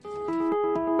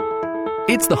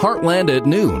It's the Heartland at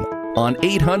noon on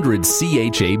 800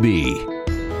 CHAB.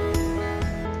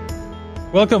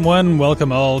 Welcome one,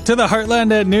 welcome all to the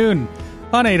Heartland at noon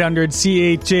on 800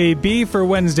 CHAB for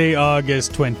Wednesday,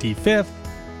 August 25th.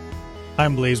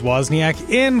 I'm Blaise Wozniak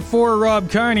in for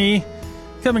Rob Carney.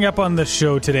 Coming up on the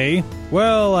show today,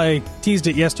 well, I teased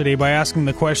it yesterday by asking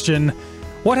the question,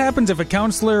 what happens if a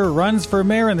councillor runs for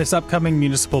mayor in this upcoming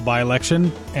municipal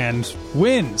by-election and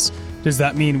wins? Does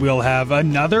that mean we'll have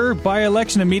another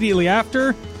by-election immediately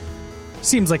after?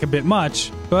 Seems like a bit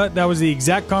much, but that was the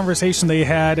exact conversation they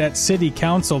had at City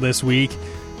Council this week.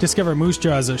 Discover Moose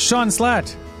Jaw's Sean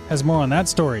Slatt has more on that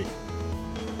story.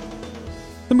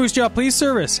 The Moose Jaw Police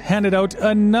Service handed out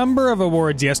a number of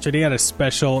awards yesterday at a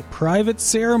special private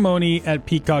ceremony at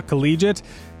Peacock Collegiate.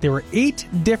 There were 8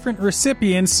 different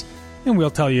recipients, and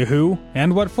we'll tell you who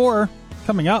and what for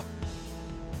coming up.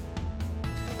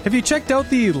 Have you checked out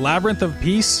the Labyrinth of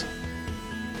Peace?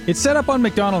 It's set up on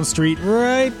McDonald Street,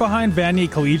 right behind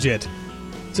Vanier Collegiate.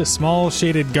 It's a small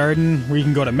shaded garden where you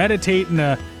can go to meditate in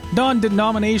a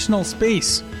non-denominational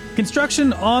space.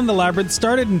 Construction on the labyrinth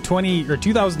started in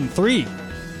 2003,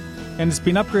 and it's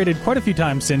been upgraded quite a few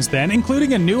times since then,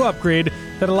 including a new upgrade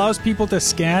that allows people to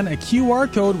scan a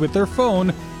QR code with their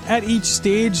phone at each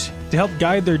stage to help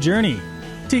guide their journey.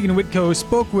 Tegan Whitco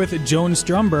spoke with Joan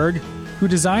Stromberg, who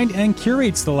designed and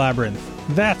curates the labyrinth.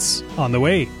 That's on the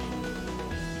way.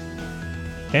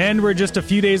 And we're just a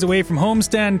few days away from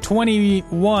Homestand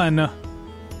 21,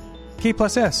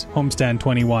 K+S Homestand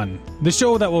 21, the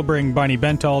show that will bring Barney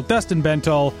Bentall, Dustin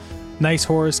Bentall, Nice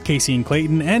Horse, Casey and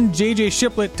Clayton, and JJ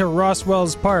Shiplet to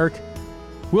Roswell's Park.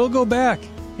 We'll go back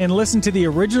and listen to the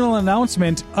original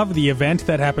announcement of the event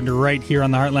that happened right here on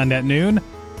the Heartland at noon.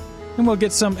 And we'll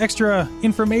get some extra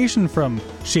information from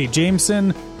Shay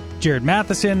Jameson, Jared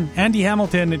Matheson, Andy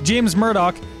Hamilton, James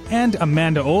Murdoch, and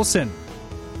Amanda Olson.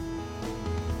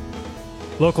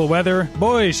 Local weather,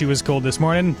 boy, she was cold this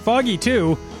morning. Foggy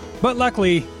too, but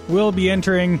luckily we'll be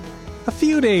entering a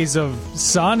few days of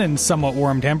sun and somewhat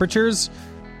warm temperatures.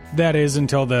 That is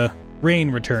until the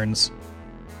rain returns.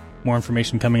 More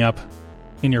information coming up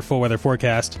in your full weather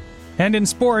forecast. And in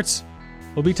sports,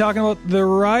 we'll be talking about the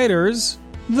Riders,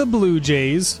 the Blue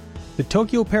Jays, the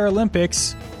Tokyo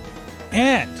Paralympics,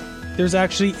 and there's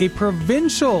actually a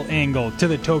provincial angle to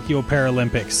the Tokyo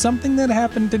Paralympics, something that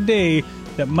happened today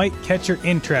that might catch your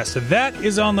interest. That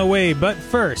is on the way, but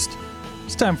first,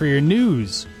 it's time for your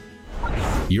news.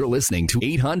 You're listening to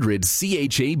 800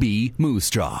 CHAB Moose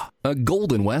Jaw, a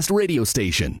Golden West radio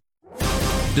station.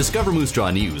 Discover Moose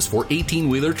Jaw News for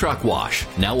 18-wheeler truck wash.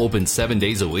 Now open 7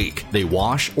 days a week. They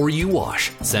wash or you wash.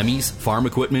 Semis, farm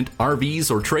equipment, RVs,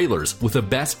 or trailers with the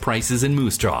best prices in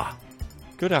Moose Jaw.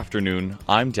 Good afternoon,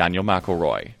 I'm Daniel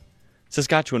McElroy.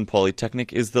 Saskatchewan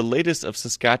Polytechnic is the latest of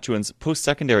Saskatchewan's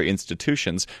post-secondary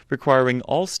institutions requiring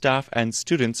all staff and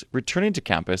students returning to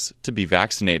campus to be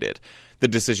vaccinated. The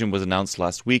decision was announced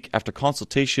last week after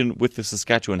consultation with the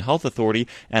Saskatchewan Health Authority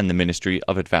and the Ministry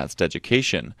of Advanced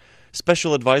Education.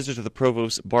 Special advisor to the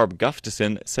provost, Barb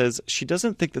Gustafson, says she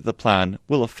doesn't think that the plan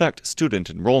will affect student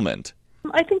enrollment.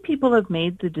 I think people have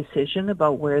made the decision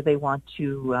about where they want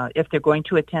to, if they're going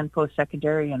to attend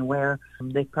post-secondary and where.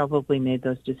 They probably made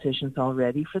those decisions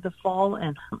already for the fall.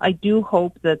 And I do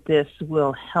hope that this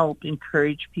will help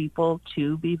encourage people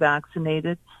to be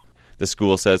vaccinated. The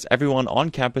school says everyone on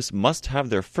campus must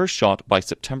have their first shot by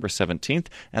September 17th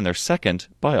and their second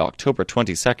by October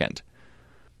 22nd.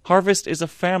 Harvest is a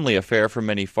family affair for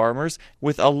many farmers,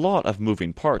 with a lot of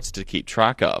moving parts to keep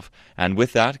track of. And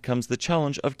with that comes the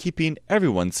challenge of keeping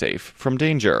everyone safe from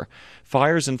danger.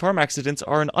 Fires and farm accidents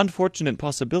are an unfortunate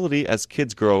possibility as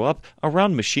kids grow up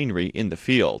around machinery in the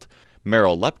field.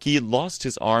 Merrill Lepke lost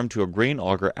his arm to a grain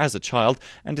auger as a child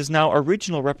and is now a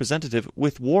regional representative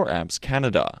with War Amps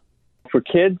Canada. For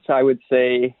kids, I would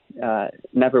say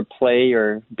never play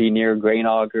or be near grain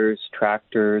augers,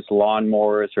 tractors,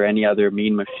 lawnmowers, or any other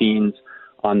mean machines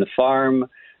on the farm.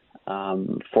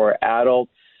 For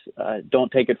adults, don't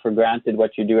take it for granted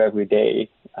what you do every day.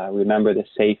 Remember the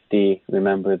safety,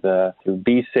 remember to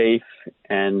be safe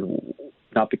and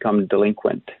not become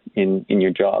delinquent in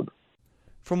your job.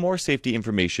 For more safety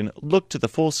information, look to the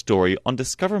full story on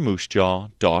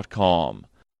discovermoosejaw.com.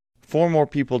 4 more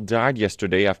people died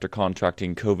yesterday after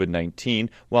contracting COVID-19,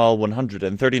 while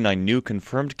 139 new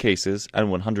confirmed cases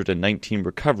and 119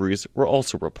 recoveries were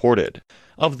also reported.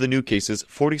 Of the new cases,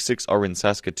 46 are in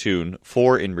Saskatoon,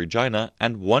 4 in Regina,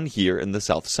 and 1 here in the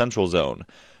South Central Zone.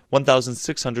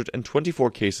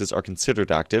 1,624 cases are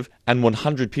considered active, and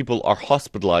 100 people are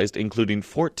hospitalized, including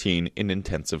 14 in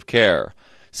intensive care.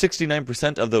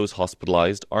 69% of those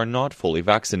hospitalized are not fully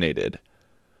vaccinated.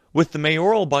 With the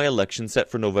mayoral by-election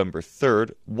set for November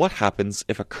 3rd, what happens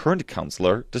if a current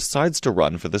councillor decides to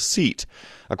run for the seat?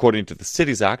 According to the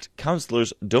Cities Act,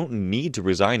 councillors don't need to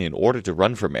resign in order to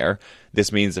run for mayor.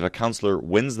 This means if a councillor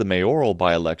wins the mayoral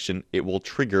by-election, it will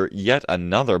trigger yet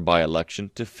another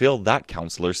by-election to fill that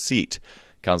councillor's seat.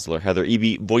 Councillor Heather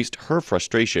Eby voiced her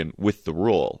frustration with the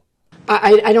rule.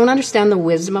 I don't understand the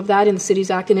wisdom of that in the Cities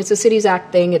Act, and it's a Cities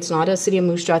Act thing, it's not a City of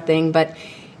Moose Jaw thing, but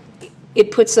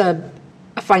it puts a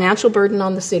financial burden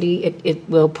on the city. It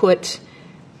will put,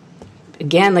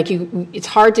 again, it's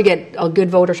hard to get a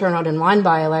good voter turnout in one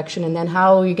by-election, and then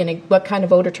what kind of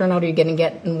voter turnout are you going to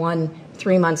get in one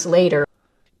 3 months later?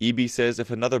 Eby says if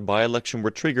another by-election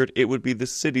were triggered, it would be the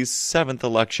city's 7th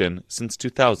election since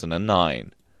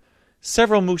 2009.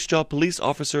 Several Moose Jaw police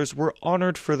officers were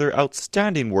honoured for their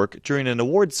outstanding work during an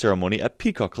awards ceremony at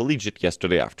Peacock Collegiate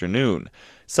yesterday afternoon.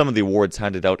 Some of the awards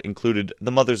handed out included the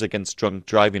Mothers Against Drunk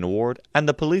Driving Award and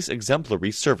the Police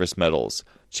Exemplary Service Medals.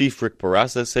 Chief Rick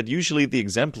Barassa said usually the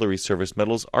Exemplary Service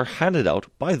Medals are handed out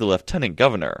by the Lieutenant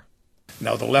Governor.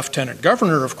 Now, the Lieutenant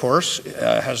Governor, of course,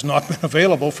 has not been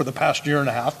available for the past year and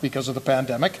a half because of the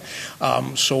pandemic.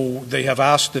 So they have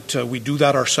asked that we do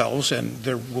that ourselves, and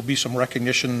there will be some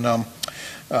recognition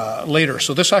later.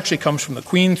 So this actually comes from the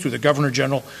Queen through the Governor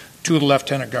General to the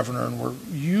Lieutenant Governor, and we're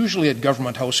usually at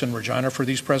Government House in Regina for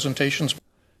these presentations.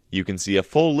 You can see a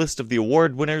full list of the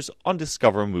award winners on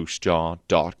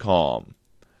discovermoosejaw.com.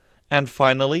 And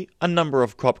finally, a number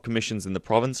of crop commissions in the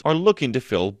province are looking to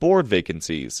fill board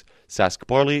vacancies. Sask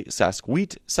Barley, Sask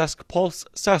Wheat, Sask Pulse,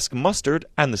 Sask Mustard,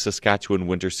 and the Saskatchewan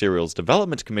Winter Cereals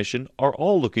Development Commission are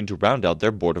all looking to round out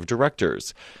their board of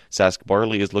directors. Sask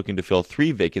Barley is looking to fill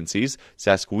 3 vacancies,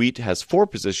 Sask Wheat has 4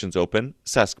 positions open,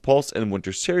 Sask Pulse and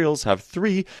Winter Cereals have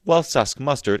 3, while Sask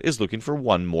Mustard is looking for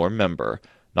 1 more member.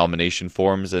 Nomination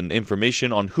forms and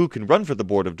information on who can run for the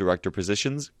Board of Director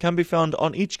positions can be found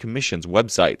on each commission's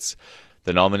websites.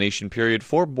 The nomination period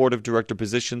for Board of Director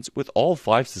positions with all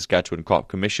 5 Saskatchewan crop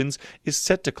commissions is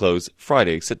set to close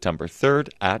Friday, September 3rd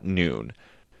at noon.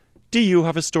 Do you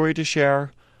have a story to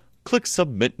share? Click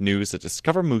Submit News at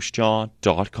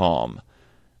discovermoosejaw.com.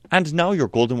 And now your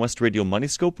Golden West Radio Money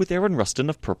Scope with Aaron Rustin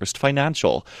of Purposed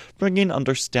Financial, bringing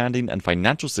understanding and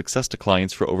financial success to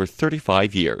clients for over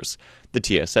 35 years. The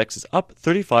TSX is up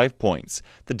 35 points,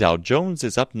 the Dow Jones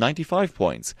is up 95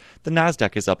 points, the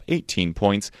Nasdaq is up 18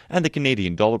 points, and the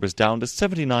Canadian dollar is down to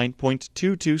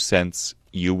 79.22 cents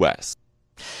US.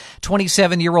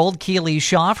 27-year-old Keely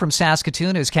Shaw from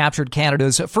Saskatoon has captured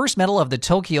Canada's first medal of the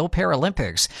Tokyo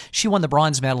Paralympics. She won the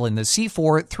bronze medal in the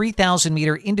C4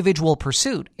 3,000-meter individual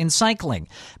pursuit in cycling.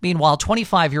 Meanwhile,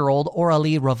 25-year-old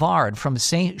Aurélie Rivard from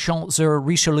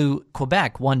Saint-Jean-sur-Richelieu,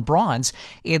 Quebec, won bronze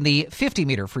in the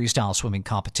 50-meter freestyle swimming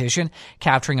competition,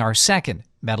 capturing our second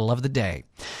medal of the day.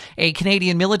 A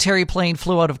Canadian military plane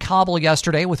flew out of Kabul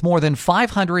yesterday with more than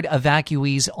 500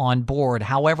 evacuees on board.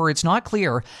 However, it's not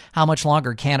clear how much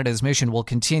longer Canada's mission will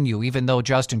continue, even though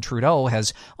Justin Trudeau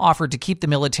has offered to keep the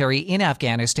military in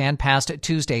Afghanistan past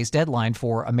Tuesday's deadline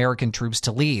for American troops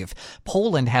to leave.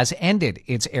 Poland has ended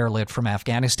its airlift from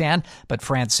Afghanistan, but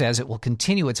France says it will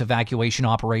continue its evacuation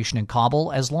operation in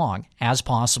Kabul as long as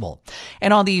possible.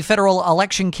 And on the federal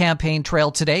election campaign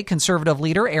trail today, Conservative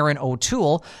leader Erin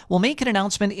O'Toole will make an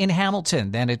announcement in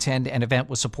Hamilton, then attend an event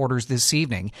with supporters this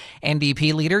evening.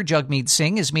 NDP leader Jagmeet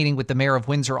Singh is meeting with the Mayor of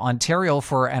Windsor, Ontario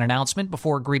for an announcement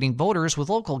before greeting voters with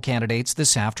local candidates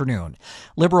this afternoon.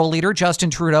 Liberal leader Justin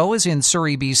Trudeau is in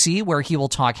Surrey, BC, where he will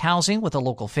talk housing with a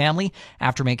local family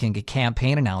after making a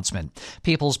campaign announcement.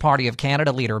 People's Party of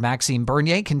Canada leader Maxime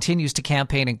Bernier continues to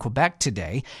campaign in Quebec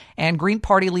today, and Green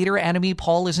Party leader Annamie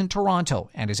Paul is in Toronto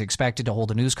and is expected to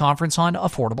hold a news conference on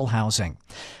affordable housing.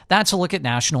 That's a look at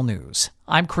national news.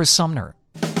 I'm Chris Sumner.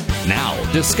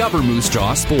 Now, Discover Moose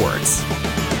Jaw Sports.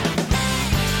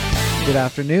 Good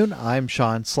afternoon, I'm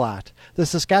Sean Slatt. The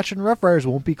Saskatchewan Roughriders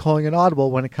won't be calling an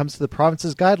audible when it comes to the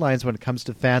province's guidelines when it comes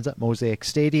to fans at Mosaic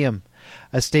Stadium.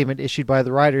 A statement issued by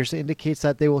the Riders indicates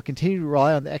that they will continue to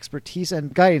rely on the expertise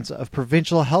and guidance of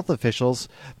provincial health officials,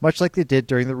 much like they did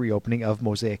during the reopening of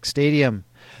Mosaic Stadium.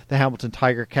 The Hamilton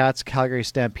Tiger Cats, Calgary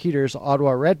Stampeders,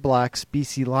 Ottawa Red Blacks,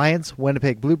 BC Lions,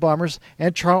 Winnipeg Blue Bombers,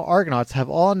 and Toronto Argonauts have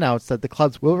all announced that the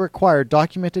clubs will require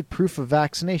documented proof of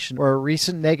vaccination or a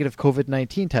recent negative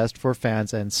COVID-19 test for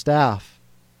fans and staff.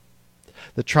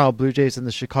 The Toronto Blue Jays and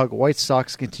the Chicago White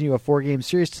Sox continue a 4-game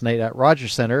series tonight at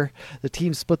Rogers Centre. The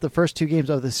teams split the first 2 games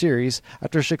of the series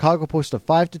after Chicago posted a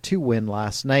 5-2 win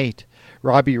last night.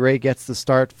 Robbie Ray gets the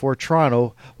start for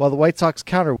Toronto, while the White Sox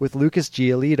counter with Lucas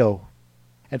Giolito.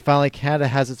 And finally, Canada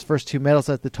has its first 2 medals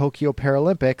at the Tokyo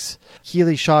Paralympics.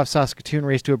 Keely Shaw of Saskatoon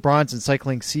raced to a bronze in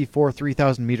cycling C4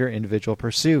 3,000-meter individual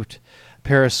pursuit.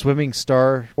 Paris swimming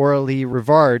star Aurélie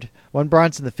Rivard won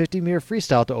bronze in the 50-meter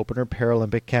freestyle to open her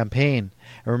Paralympic campaign.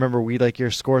 And remember, we like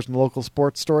your scores and local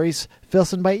sports stories. Fill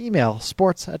us in by email,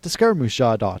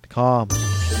 sports@discovermoose.com.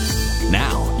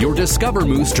 Now, your Discover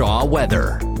Moose Jaw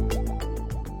weather.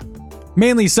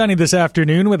 Mainly sunny this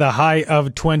afternoon with a high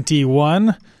of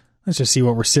 21. Let's just see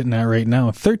what we're sitting at right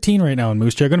now. 13 right now in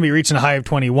Moose Jaw. Going to be reaching a high of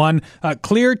 21.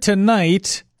 Clear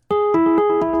tonight.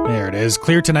 There it is.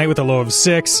 Clear tonight with a low of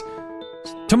 6.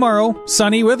 Tomorrow,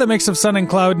 sunny with a mix of sun and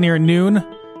cloud near noon.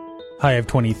 High of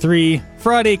 23.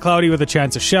 Friday, cloudy with a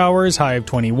chance of showers. High of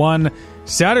 21.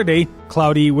 Saturday,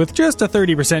 cloudy with just a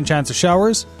 30% chance of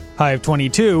showers. High of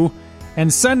 22.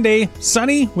 And Sunday,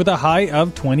 sunny with a high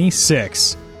of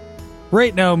 26.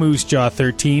 Right now, Moose Jaw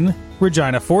 13,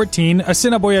 Regina 14,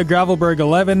 Assiniboia Gravelbourg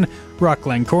 11,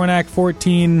 Rockland Cornack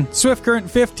 14, Swift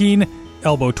Current 15,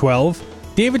 Elbow 12,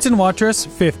 Davidson Watrous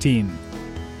 15.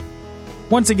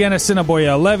 Once again,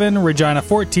 Assiniboia 11, Regina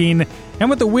 14, and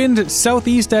with the wind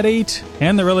southeast at 8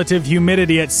 and the relative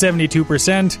humidity at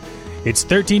 72%, it's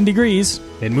 13 degrees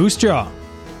in Moose Jaw.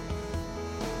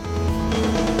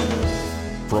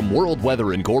 From World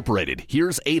Weather Incorporated,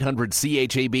 here's 800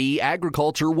 CHAB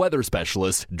agriculture weather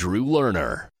specialist Drew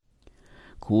Lerner.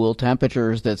 Cool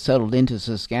temperatures that settled into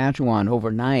Saskatchewan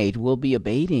overnight will be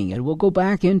abating and we'll go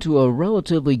back into a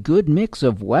relatively good mix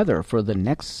of weather for the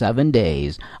next 7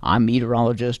 days. I'm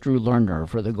meteorologist Drew Lerner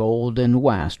for the Golden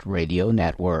West Radio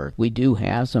Network. We do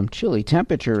have some chilly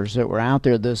temperatures that were out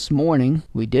there this morning.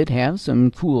 We did have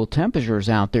some cool temperatures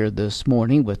out there this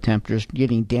morning with temperatures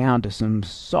getting down to some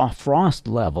soft frost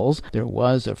levels. There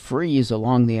was a freeze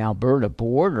along the Alberta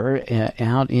border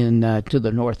out in to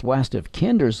the northwest of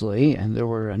Kindersley, and there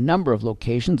were a number of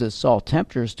locations that saw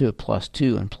temperatures to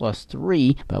 +2 and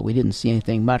 +3, but we didn't see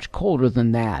anything much colder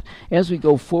than that. As we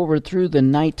go forward through the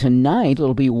night tonight,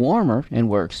 it'll be warmer, and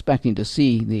we're expecting to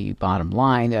see the bottom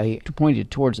line pointed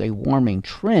towards a warming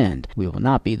trend. We will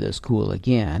not be this cool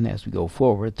again as we go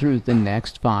forward through the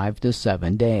next 5 to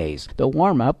 7 days. The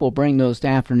warm-up will bring those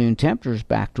afternoon temperatures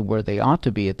back to where they ought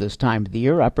to be at this time of the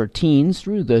year. Upper teens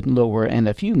through the lower and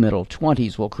a few middle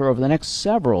 20s will occur over the next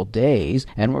several days,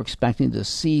 and we're expecting to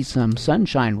see some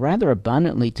sunshine rather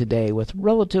abundantly today with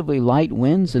relatively light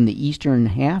winds in the eastern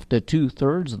half to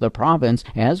 2/3 of the province.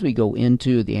 As we go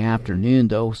into the afternoon,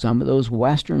 though, some of those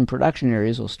western production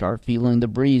areas will start feeling the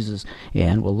breezes,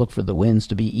 and we'll look for the winds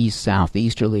to be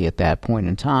east-southeasterly at that point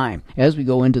in time. As we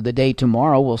go into the day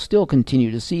tomorrow, we'll still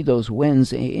continue to see those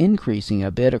winds increasing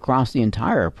a bit across the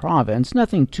entire province.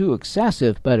 Nothing too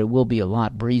excessive, but it will be a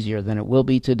lot breezier than it will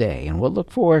be today, and we'll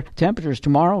look for temperatures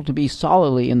tomorrow to be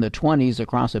solidly in the 20s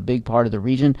across a big part of the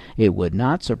region. It would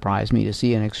not surprise me to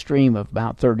see an extreme of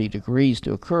about 30 degrees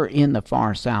to occur in the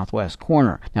far southwest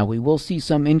corner. Now, we will see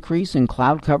some increase in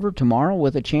cloud cover tomorrow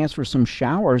with a chance for some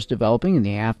showers developing in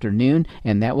the afternoon,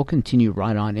 and that will continue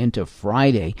right on into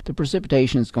Friday. The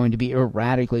precipitation is going to be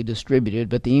erratically distributed,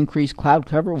 but the increased cloud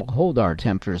cover will hold our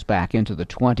temperatures back into the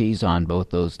 20s on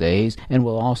both those days, and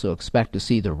we'll also expect to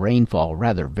see the rainfall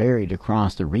rather varied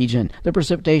across the region. The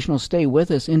precipitation will stay with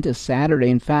us into Saturday.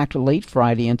 In fact, late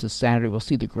Friday into Saturday we'll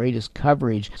see the greatest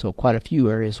coverage, so quite a few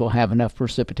areas will have enough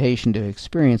precipitation to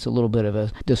experience a little bit of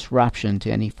a disruption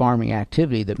to any farming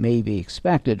activity that may be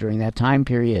expected during that time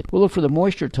period. We'll look for the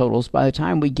moisture totals by the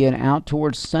time we get out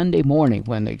towards Sunday morning,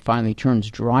 when it finally turns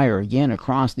drier again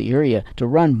across the area, to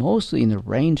run mostly in the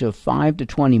range of 5 to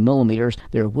 20 millimeters.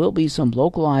 There will be some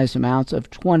localized amounts of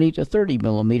 20 to 30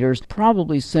 millimeters,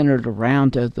 probably centered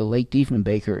around the Lake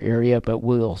Diefenbaker area, but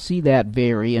we'll see that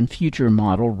vary in future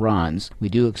model runs. We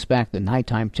do expect the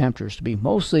nighttime temperatures to be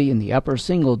mostly in the upper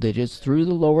single digits through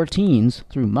the lower teens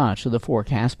through much of the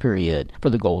forecast period. For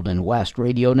the Golden West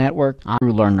Radio Network, I'm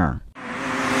Drew Lerner.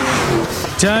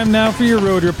 Time now for your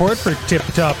road report for Tip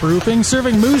Top Roofing,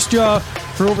 serving Moose Jaw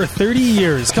for over 30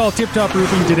 years. Call Tip Top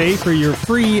Roofing today for your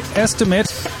free estimate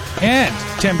and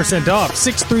 10% off.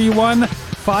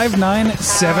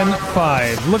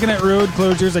 631-5975. Looking at road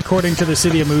closures according to the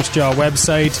City of Moose Jaw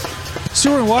website.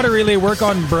 Sewer and water relay work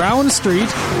on Brown Street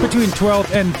between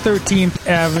 12th and 13th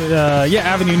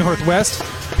Avenue Northwest.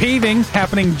 Paving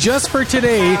happening just for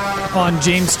today on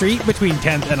James Street between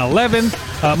 10th and 11th.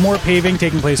 More paving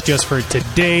taking place just for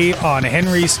today on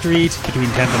Henry Street between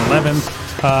 10th and 11th.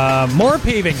 More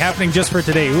paving happening just for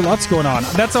today. Ooh, lots going on.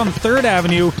 That's on 3rd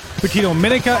Avenue between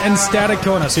Ominica and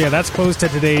Stadacona. So yeah, that's closed to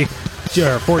today,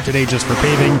 or for today just for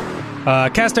paving.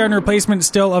 Cast iron replacement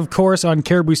still, of course, on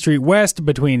Caribou Street West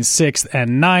between 6th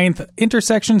and 9th.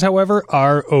 Intersections, however,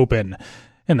 are open.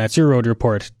 And that's your road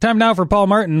report. Time now for Paul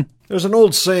Martin. There's an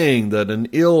old saying that an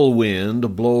ill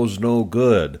wind blows no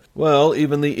good. Well,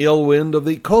 even the ill wind of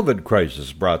the COVID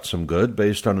crisis brought some good,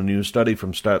 based on a new study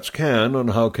from StatsCan on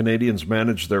how Canadians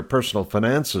managed their personal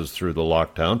finances through the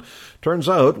lockdown. Turns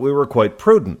out we were quite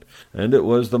prudent, and it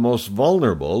was the most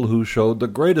vulnerable who showed the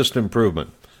greatest improvement.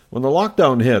 When the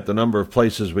lockdown hit, the number of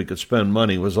places we could spend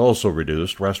money was also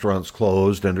reduced. Restaurants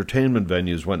closed, entertainment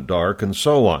venues went dark, and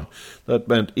so on. That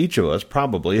meant each of us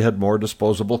probably had more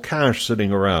disposable cash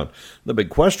sitting around. The big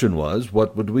question was,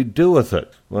 what would we do with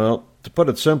it? Well, to put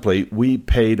it simply, we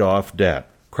paid off debt.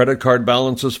 Credit card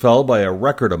balances fell by a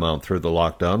record amount through the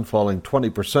lockdown, falling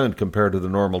 20% compared to the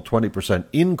normal 20%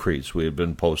 increase we had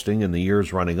been posting in the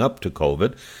years running up to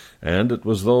COVID. And it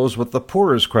was those with the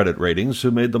poorest credit ratings who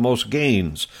made the most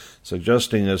gains,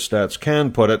 suggesting, as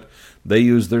StatsCan put it, they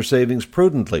used their savings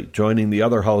prudently, joining the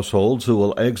other households who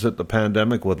will exit the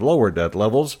pandemic with lower debt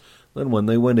levels than when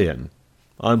they went in.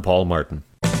 I'm Paul Martin.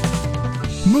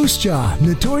 Moose Jaw,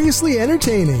 notoriously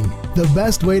entertaining. The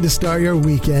best way to start your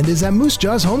weekend is at Moose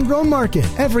Jaw's Homegrown Market.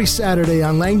 Every Saturday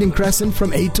on Langdon Crescent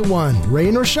from 8 to 1.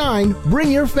 Rain or shine,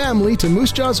 bring your family to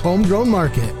Moose Jaw's Homegrown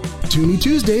Market. Toonie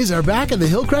Tuesdays are back at the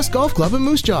Hillcrest Golf Club in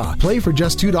Moose Jaw. Play for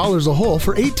just $2 a hole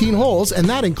for 18 holes, and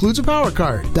that includes a power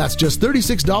card. That's just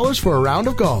 $36 for a round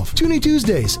of golf. Toonie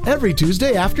Tuesdays, every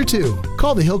Tuesday after 2.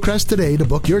 Call the Hillcrest today to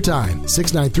book your time.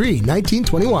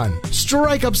 693-1921.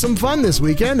 Strike up some fun this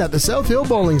weekend at the South Hill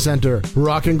Bowling Center.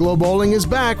 Rock and Glow Bowling is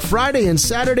back Friday and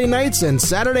Saturday nights and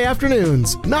Saturday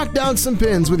afternoons. Knock down some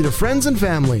pins with your friends and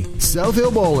family. South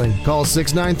Hill Bowling. Call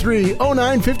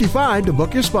 693-0955 to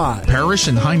book your spot. Parrish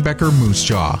and Heimbecker Moose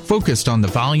Jaw, focused on the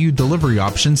value, delivery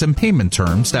options, and payment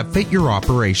terms that fit your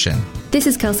operation. This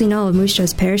is Kelsey Knoll of Moose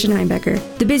Jaw's Parrish and Heimbecker.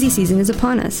 The busy season is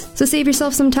upon us, so save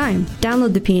yourself some time.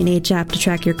 Download the P&H app to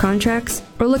track your contracts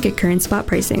or look at current spot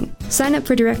pricing. Sign up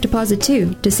for direct deposit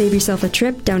too to save yourself a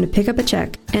trip down to pick up a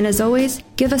check. And as always,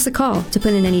 give us a call to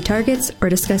put in any targets or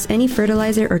discuss any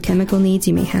fertilizer or chemical needs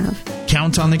you may have.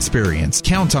 Count on experience,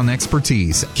 count on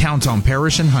expertise, count on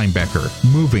Parrish and Heimbecker,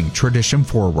 moving tradition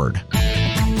forward.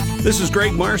 This is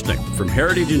Greg Marsnick from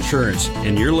Heritage Insurance,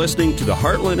 and you're listening to the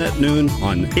Heartland at Noon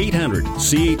on 800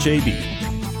 CHAB.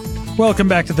 Welcome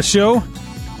back to the show.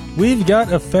 We've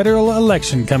got a federal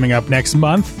election coming up next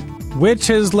month, which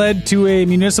has led to a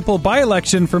municipal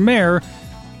by-election for mayor,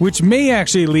 which may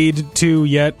actually lead to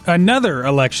yet another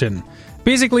election.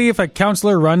 Basically, if a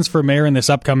councillor runs for mayor in this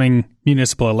upcoming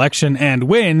municipal election and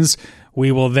wins,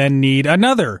 we will then need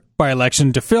another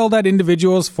by-election to fill that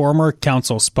individual's former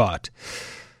council spot.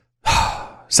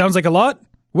 Sounds like a lot?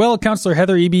 Well, Councillor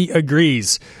Heather Eby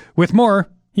agrees. With more,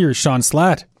 here's Sean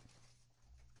Slatt.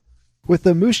 With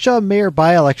the Moose Jaw mayor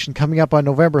by-election coming up on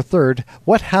November 3rd,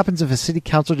 what happens if a city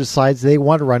council decides they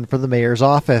want to run for the mayor's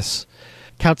office?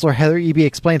 Councillor Heather Eby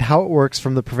explained how it works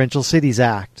from the Provincial Cities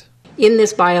Act. In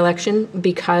this by-election,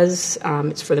 because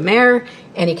it's for the mayor,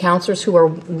 any councillors who are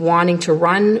wanting to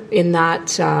run in that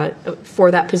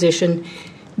for that position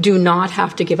do not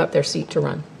have to give up their seat to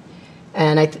run.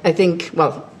 And I think,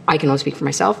 well, I can only speak for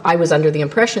myself. I was under the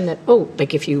impression that,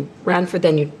 if you ran for,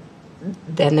 then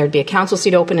there'd be a council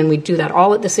seat open, and we'd do that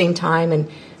all at the same time,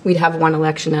 and we'd have one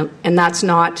election. And that's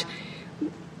not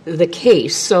the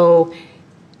case. So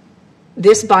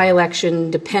this by-election,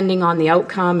 depending on the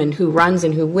outcome and who runs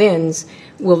and who wins,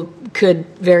 could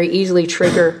very easily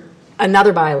trigger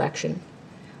another by-election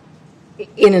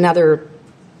in another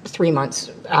 3 months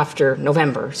after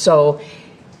November. So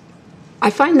I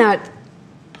find that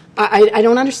I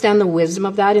don't understand the wisdom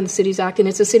of that in the Cities Act, and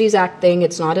it's a Cities Act thing.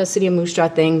 It's not a City of Moose Jaw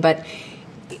thing, but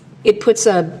it puts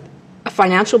a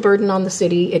financial burden on the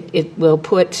city. It will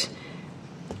put,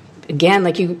 again,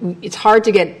 it's hard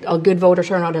to get a good voter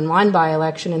turnout in one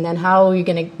by-election, and then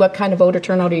what kind of voter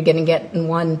turnout are you going to get in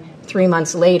one 3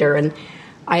 months later? And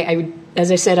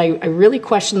as I said, I really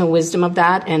question the wisdom of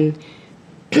that, and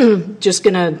just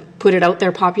going to put it out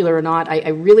there, popular or not. I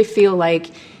really feel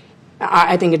like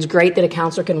I think it's great that a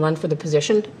councillor can run for the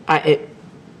position,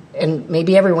 and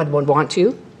maybe everyone would want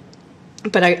to,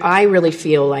 but I really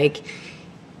feel like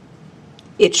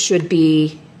it should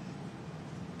be,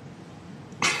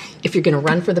 if you're going to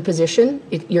run for the position,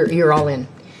 you're all in.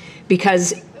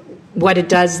 Because what it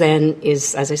does then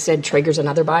is, as I said, triggers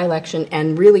another by-election,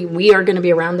 and really we are going to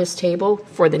be around this table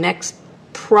for the next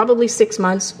probably 6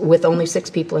 months with only 6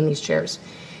 people in these chairs.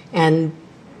 And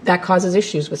that causes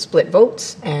issues with split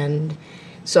votes, and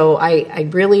so I'm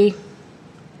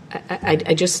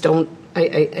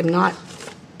not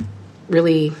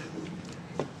really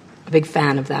a big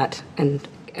fan of that. And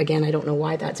again, I don't know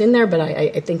why that's in there, but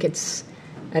I think it's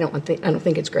I don't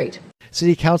think it's great.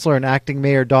 City Councillor and Acting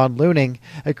Mayor Don Looning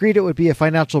agreed it would be a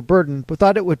financial burden, but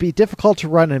thought it would be difficult to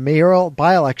run a mayoral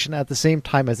by-election at the same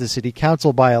time as the City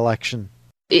Council by-election.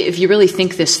 If you really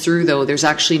think this through, though, there's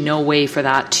actually no way for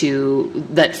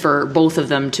for both of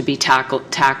them to be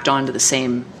tacked onto the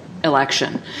same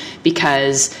election,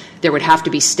 because there would have to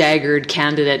be staggered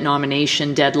candidate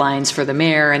nomination deadlines for the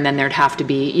mayor, and then there'd have to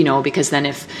be, because then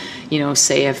if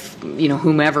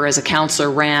whomever as a councillor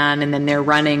ran and then they're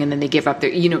running and then they give up their,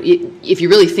 if you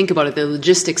really think about it, the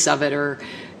logistics of it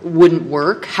wouldn't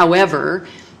work. However,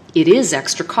 it is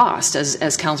extra cost,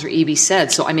 as Councillor Eby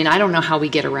said. So, I don't know how we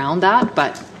get around that,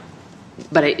 but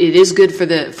it is good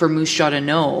for Moose Jaw to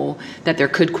know that there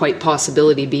could quite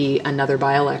possibly be another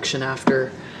by-election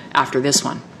after this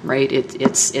one, right?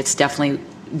 It's definitely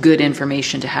good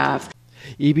information to have.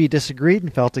 Eby disagreed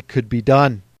and felt it could be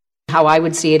done. How I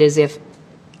would see it is if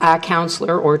a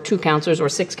councillor or two councillors or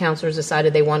six councillors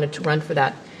decided they wanted to run for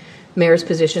that mayor's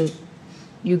position,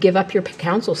 you give up your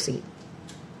council seat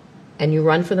and you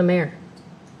run for the mayor,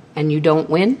 and you don't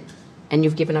win, and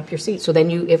you've given up your seat. So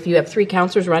then if you have three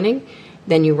councillors running,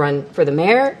 then you run for the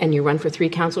mayor and you run for three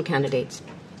council candidates.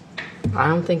 I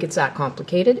don't think it's that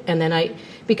complicated. And then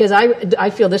because I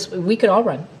feel this, we could all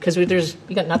run, because we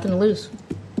got nothing to lose,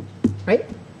 right?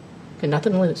 Got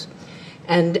nothing to lose.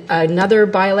 And another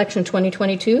by-election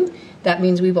 2022, that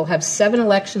means we will have 7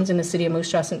 elections in the city of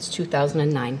Moose Jaw since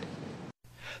 2009.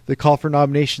 The call for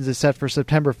nominations is set for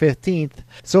September 15th.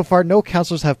 So far, no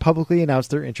councillors have publicly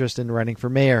announced their interest in running for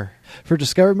mayor. For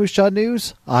Discover Moose Jaw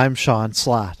News, I'm Sean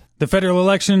Slatt. The federal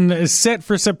election is set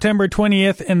for September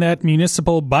 20th, and that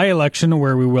municipal by-election,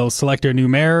 where we will select our new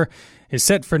mayor, is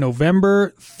set for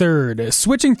November 3rd.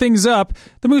 Switching things up,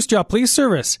 the Moose Jaw Police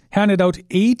Service handed out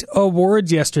 8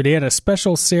 awards yesterday at a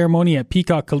special ceremony at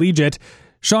Peacock Collegiate.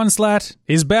 Sean Slatt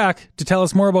is back to tell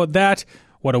us more about that,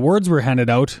 what awards were handed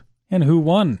out, and who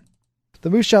won. The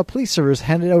Moose Jaw Police Service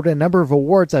handed out a number of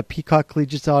awards at Peacock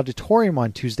Collegiate's auditorium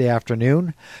on Tuesday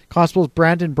afternoon. Constables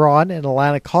Brandon Braun and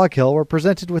Alana Coghill were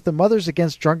presented with the Mothers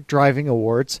Against Drunk Driving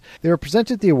Awards. They were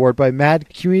presented the award by MAD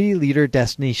community leader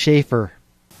Destiny Schaefer.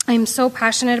 I am so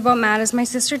passionate about MAD as my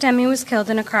sister Demi was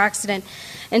killed in a car accident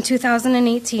in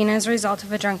 2018 as a result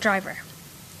of a drunk driver.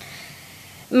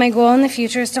 My goal in the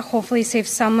future is to hopefully save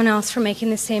someone else from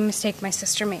making the same mistake my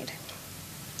sister made.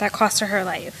 That cost her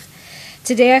life.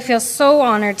 Today I feel so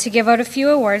honored to give out a few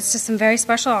awards to some very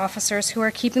special officers who are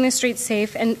keeping the streets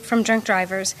safe and from drunk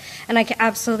drivers, and I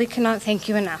absolutely cannot thank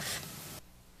you enough.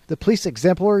 The Police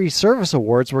Exemplary Service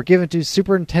Awards were given to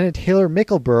Superintendent Taylor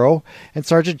Mickleborough and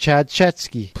Sergeant Chad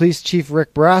Chetsky. Police Chief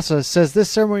Rick Barassa says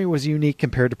this ceremony was unique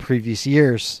compared to previous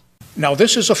years. Now,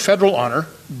 this is a federal honor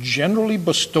generally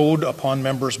bestowed upon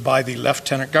members by the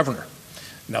Lieutenant Governor.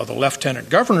 Now, the Lieutenant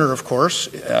Governor, of course,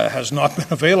 has not been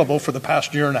available for the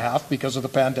past year and a half because of the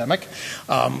pandemic.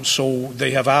 So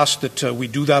they have asked that we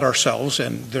do that ourselves,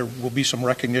 and there will be some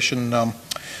recognition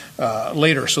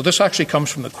later. So this actually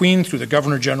comes from the Queen through the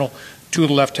Governor General to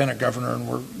the Lieutenant Governor, and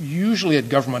we're usually at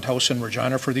Government House in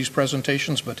Regina for these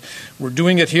presentations, but we're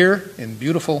doing it here in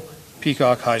beautiful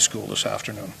Peacock High School this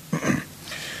afternoon.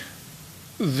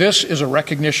 This is a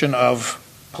recognition of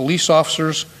police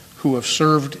officers who have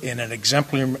served in an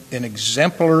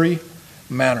exemplary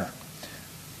manner,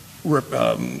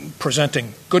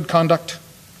 presenting good conduct,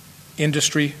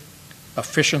 industry,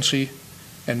 efficiency,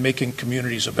 and making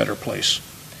communities a better place.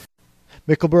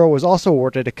 Mickleborough was also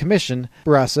awarded a commission,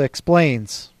 Barassa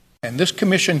explains. And this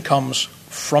commission comes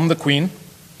from the Queen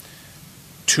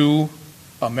to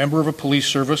a member of a police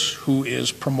service who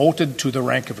is promoted to the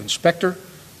rank of inspector,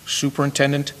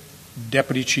 superintendent,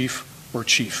 deputy chief, or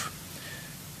chief.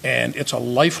 And it's a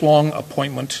lifelong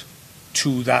appointment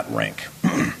to that rank.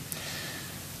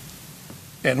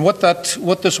 And what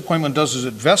this appointment does is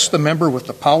it vests the member with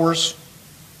the powers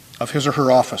of his or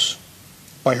her office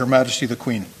by Her Majesty the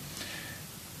Queen.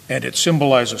 And it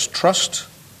symbolizes trust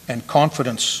and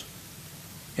confidence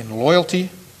in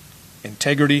loyalty,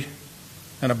 integrity,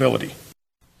 and ability.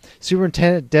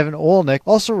 Superintendent Devin Olnick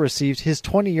also received his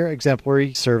 20-year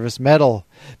Exemplary Service Medal.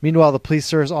 Meanwhile, the police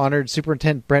service honored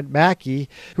Superintendent Brent Mackey,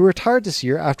 who retired this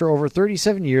year after over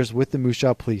 37 years with the Moose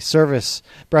Jaw Police Service.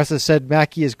 Barassa said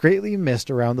Mackey is greatly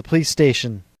missed around the police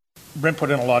station. Brent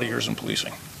put in a lot of years in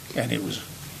policing, and it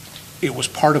was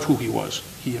part of who he was.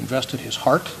 He invested his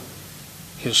heart,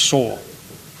 his soul,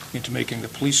 into making the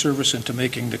police service, into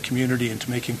making the community,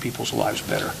 into making people's lives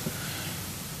better.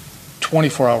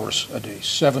 24 hours a day,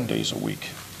 7 days a week.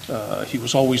 He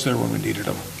was always there when we needed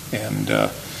him. And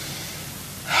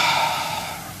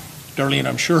Darlene,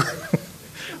 I'm sure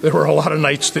there were a lot of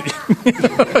nights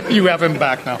that you have him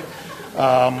back now.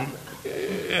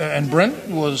 And Brent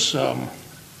was,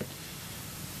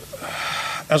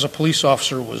 as a police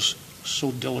officer, was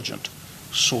so diligent,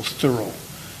 so thorough,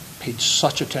 paid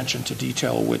such attention to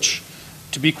detail, which,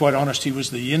 to be quite honest, he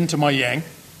was the yin to my yang,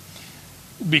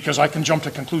 because I can jump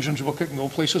to conclusions about it and go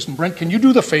places. And Brent, can you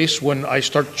do the face when I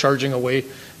start charging away?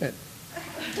 And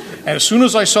as soon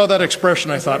as I saw that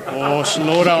expression, I thought, oh,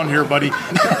 slow down here, buddy.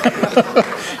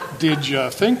 Did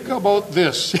you think about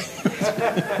this?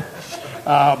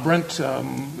 Brent,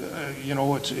 you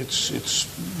know,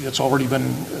 it's already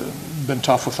been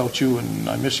tough without you, and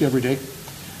I miss you every day.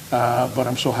 But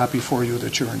I'm so happy for you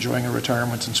that you're enjoying a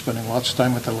retirement and spending lots of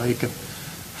time at the lake and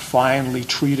finally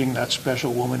treating that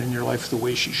special woman in your life the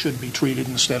way she should be treated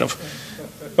instead of,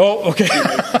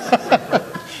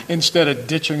 instead of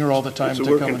ditching her all the time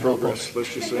to come and help us.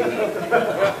 Let's just say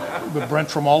that. But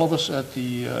Brent, from all of us at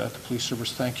the police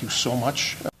service, thank you so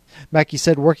much. Mackey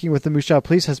said working with the Moose Jaw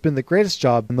Police has been the greatest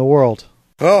job in the world.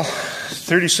 Well,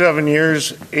 37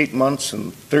 years, 8 months,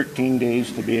 and 13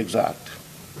 days to be exact.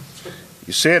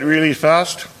 You say it really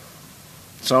fast,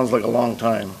 it sounds like a long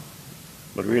time.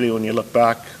 But really, when you look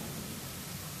back,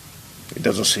 it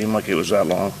doesn't seem like it was that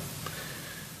long.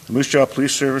 The Moose Jaw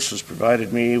Police Service has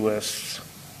provided me with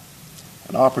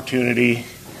an opportunity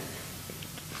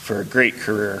for a great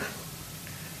career.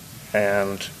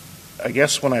 And I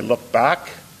guess when I look back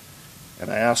and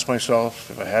I ask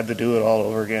myself if I had to do it all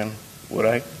over again, would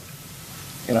I?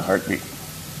 In a heartbeat.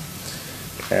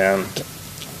 And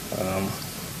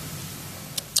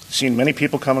seen many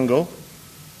people come and go,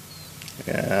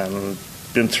 and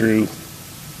been through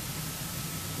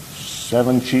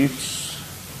 7 chiefs,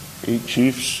 8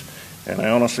 chiefs, and I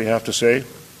honestly have to say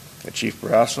that Chief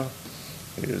Barassa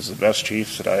is the best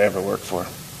chief that I ever worked for.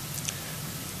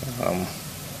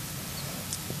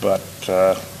 But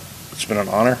it's been an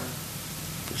honor,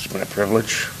 it's been a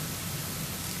privilege,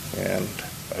 and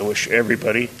I wish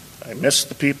everybody, I miss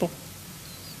the people.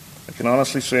 I can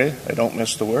honestly say I don't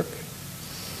miss the work.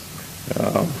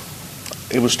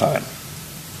 It was time,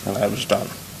 and I was done.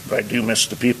 But I do miss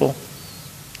the people,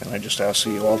 and I just ask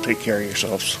that you all take care of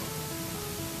yourselves.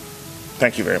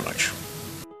 Thank you very much.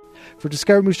 For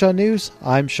Discover Moose Jaw News,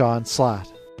 I'm Sean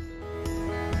Slatt.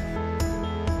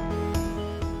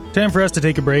 Time for us to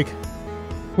take a break.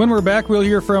 When we're back, we'll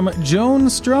hear from Joan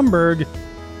Stromberg,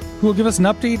 who will give us an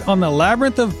update on the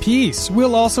Labyrinth of Peace.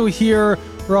 We'll also hear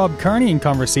Rob Carney in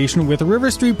conversation with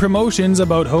River Street Promotions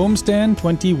about Homestand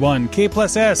 21.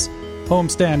 K+S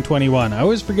Homestand 21. I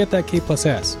always forget that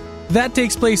K+S. That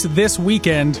takes place this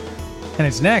weekend, and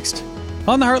it's next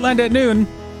on the Heartland at noon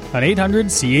on 800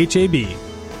 CHAB.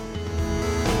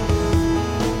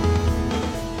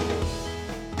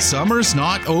 Summer's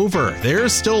not over.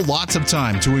 There's still lots of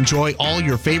time to enjoy all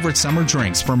your favorite summer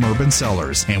drinks from Urban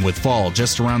Cellars. And with fall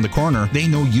just around the corner, they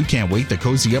know you can't wait to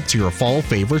cozy up to your fall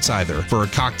favorites either. For a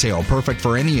cocktail perfect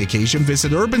for any occasion,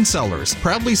 visit Urban Cellars,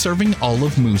 proudly serving all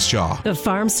of Moose Jaw. The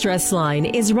Farm Stress Line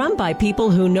is run by people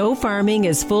who know farming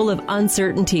is full of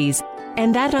uncertainties,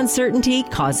 and that uncertainty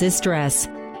causes stress.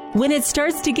 When it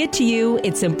starts to get to you,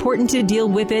 it's important to deal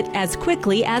with it as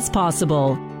quickly as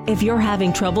possible. If you're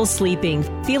having trouble sleeping,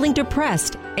 feeling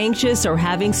depressed, anxious, or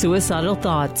having suicidal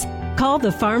thoughts, call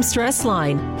the Farm Stress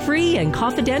Line, free and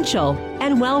confidential,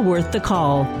 and well worth the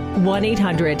call.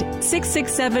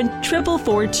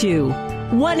 1-800-667-4442.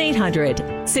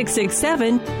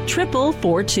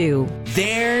 1-800-667-4442.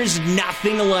 There's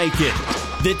nothing like it.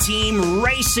 The team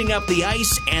racing up the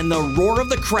ice and the roar of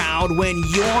the crowd when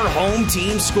your home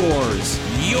team scores.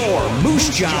 Your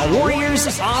Moose Jaw Warriors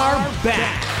are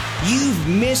back. You've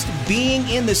missed being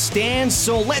in the stands,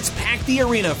 so let's pack the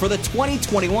arena for the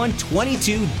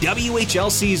 2021-22 WHL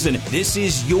season. This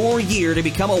is your year to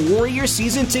become a Warrior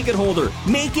season ticket holder.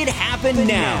 Make it happen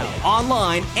now.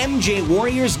 Online,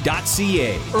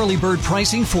 mjwarriors.ca. Early bird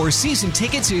pricing for season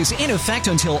tickets is in effect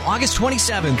until August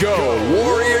 27th. Go,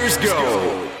 Warriors,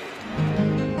 go!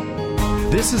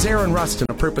 This is Aaron Rustin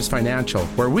of Purpose Financial,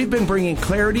 where we've been bringing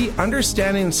clarity,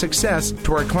 understanding, and success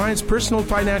to our clients' personal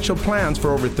financial plans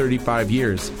for over 35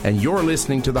 years. And you're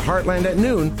listening to the Heartland at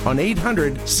noon on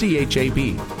 800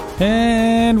 CHAB.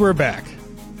 And we're back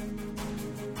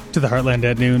to the Heartland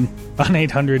at noon on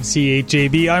 800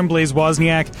 CHAB. I'm Blaise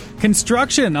Wozniak.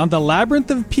 Construction on the Labyrinth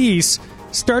of Peace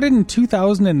started in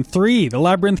 2003. The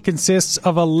Labyrinth consists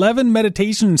of 11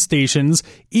 meditation stations,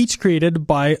 each created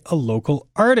by a local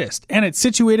artist. And it's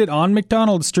situated on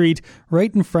McDonald Street,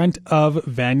 right in front of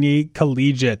Vanier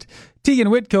Collegiate. Tegan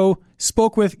Whitco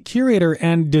spoke with curator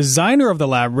and designer of the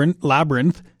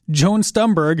Labyrinth, Joan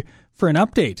Stromberg, for an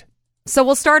update. So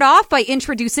we'll start off by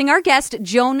introducing our guest,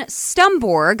 Joan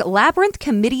Stumborg, Labyrinth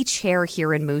Committee Chair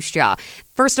here in Moose Jaw.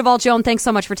 First of all, Joan, thanks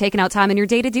so much for taking out time in your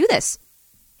day to do this.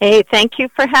 Hey, thank you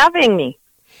for having me.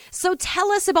 So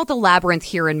tell us about the Labyrinth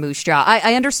here in Moose Jaw.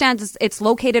 I understand it's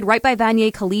located right by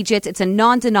Vanier Collegiate. It's a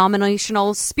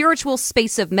non-denominational spiritual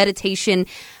space of meditation.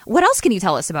 What else can you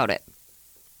tell us about it?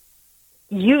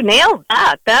 You nailed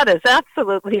that. That is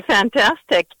absolutely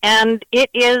fantastic. And it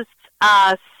is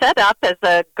set up as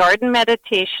a garden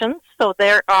meditation. So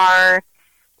there are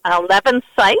 11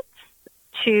 sites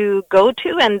to go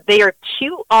to, and they are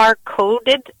QR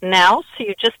coded now. So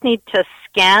you just need to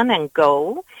scan and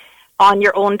go on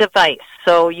your own device.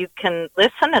 So you can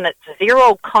listen, and it's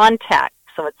zero contact.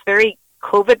 So it's very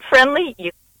COVID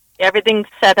friendly. Everything's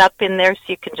set up in there, so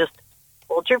you can just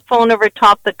hold your phone over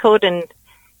top the code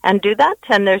and do that.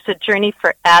 And there's a journey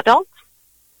for adults,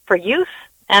 for youth,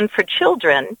 and for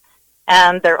children.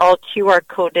 And they're all QR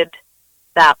coded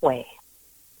that way.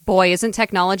 Boy, isn't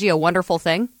technology a wonderful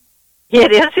thing?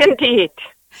 It is indeed.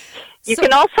 You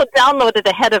can also download it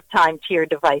ahead of time to your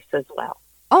device as well.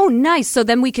 Oh, nice. So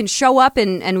then we can show up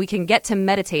and we can get to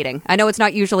meditating. I know it's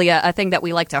not usually a thing that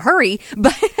we like to hurry,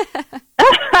 but...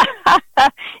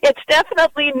 It's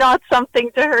definitely not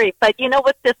something to hurry. But,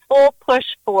 with this whole push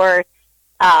for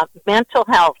mental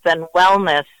health and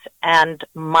wellness and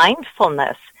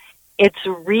mindfulness, it's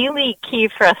really key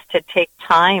for us to take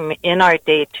time in our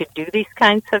day to do these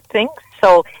kinds of things.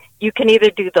 So you can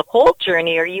either do the whole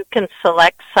journey or you can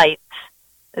select sites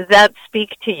that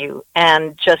speak to you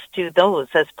and just do those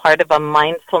as part of a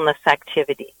mindfulness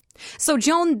activity. So,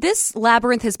 Joan, this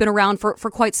labyrinth has been around for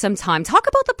quite some time. Talk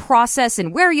about the process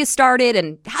and where you started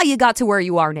and how you got to where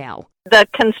you are now. The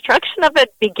construction of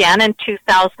it began in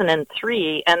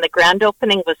 2003, and the grand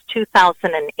opening was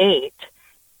 2008.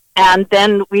 And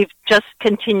then we've just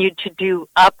continued to do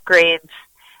upgrades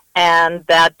and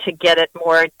that to get it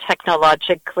more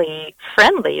technologically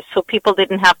friendly so people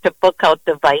didn't have to book out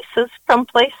devices from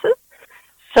places.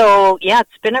 So, yeah,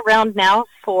 it's been around now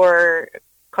for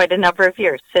quite a number of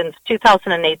years, since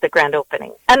 2008, the grand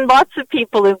opening. And lots of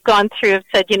people who've gone through have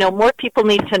said, more people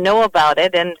need to know about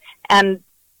it. And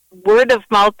word of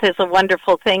mouth is a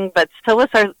wonderful thing, but so is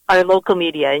our local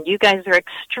media. And you guys are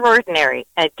extraordinary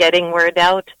at getting word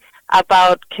out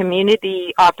about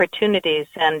community opportunities.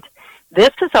 And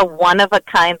this is a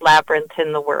one-of-a-kind labyrinth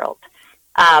in the world.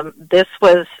 This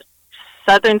was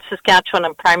southern Saskatchewan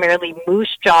and primarily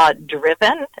Moose Jaw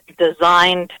driven,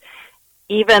 designed.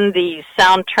 Even the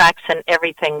soundtracks and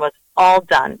everything was all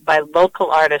done by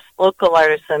local artists, local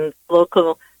artisans,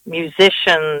 local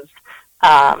musicians,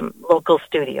 local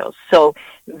studios. So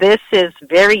this is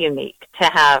very unique to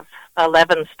have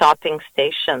 11 stopping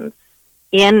stations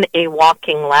in a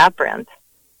walking labyrinth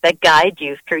that guide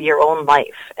you through your own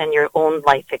life and your own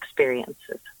life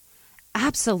experiences.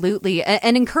 Absolutely.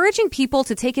 And encouraging people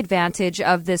to take advantage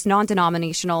of this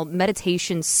non-denominational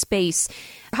meditation space.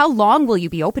 How long will you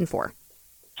be open for?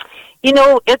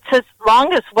 It's as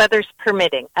long as weather's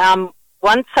permitting.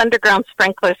 Once underground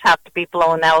sprinklers have to be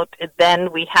blown out,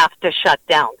 then we have to shut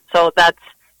down. So that's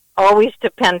always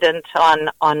dependent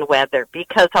on weather,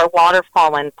 because our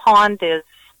waterfall and pond is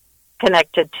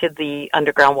connected to the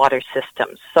underground water system.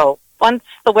 So once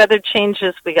the weather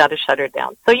changes, we got to shut her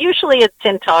down. So usually it's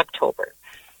into October.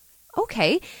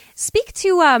 Okay. Speak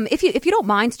to, if you don't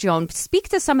mind, Joan, speak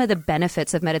to some of the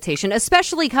benefits of meditation,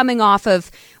 especially coming off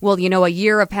of, a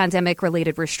year of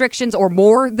pandemic-related restrictions or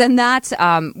more than that.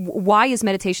 Why is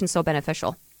meditation so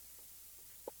beneficial?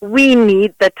 We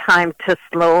need the time to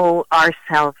slow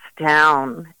ourselves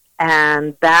down,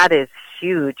 and that is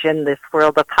huge in this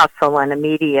world of hustle and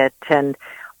immediate. And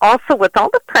also with all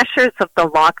the pressures of the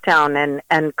lockdown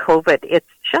and COVID, it's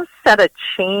just set a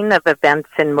chain of events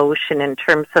in motion in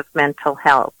terms of mental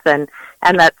health and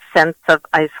that sense of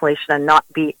isolation and not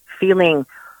feeling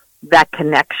that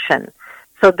connection.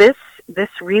 So this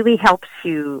really helps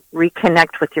you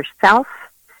reconnect with yourself,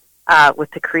 with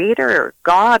the Creator or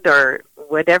God or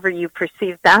whatever you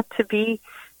perceive that to be,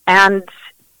 and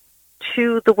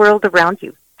to the world around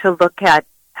you, to look at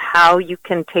how you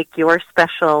can take your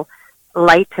special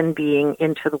light and being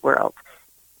into the world.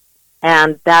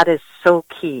 And that is so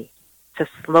key, to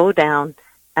slow down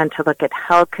and to look at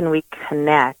how can we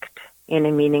connect in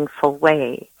a meaningful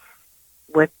way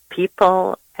with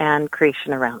people and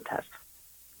creation around us.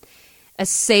 A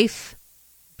safe,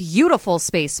 beautiful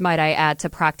space, might I add, to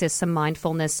practice some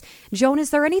mindfulness. Joan, is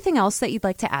there anything else that you'd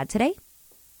like to add today?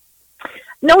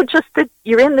 No, just that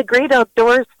you're in the great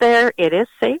outdoors there. It is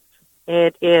safe.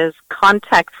 It is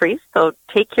contact-free, so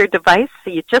take your device. So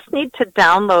you just need to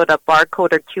download a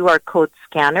barcode or QR code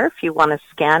scanner if you want to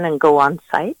scan and go on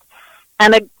site.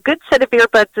 And a good set of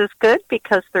earbuds is good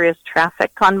because there is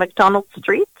traffic on McDonald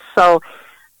Street. So,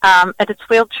 and it's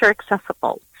wheelchair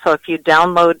accessible. So if you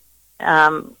download,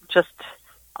 just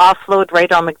offload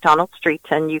right on McDonald Street,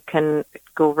 and you can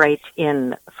go right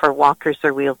in for walkers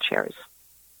or wheelchairs.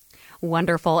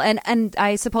 Wonderful. And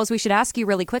I suppose we should ask you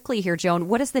really quickly here, Joan,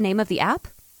 what is the name of the app?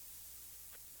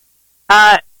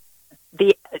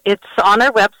 It's on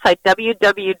our website,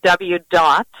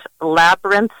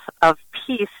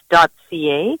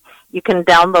 www.labyrinthofpeace.ca. You can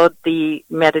download the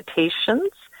meditations,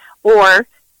 or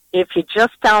if you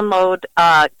just download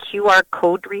a QR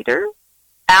code reader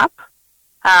app,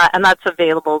 and that's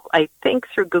available, I think,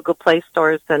 through Google Play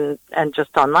stores and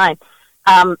just online,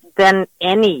 then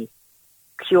any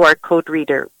QR code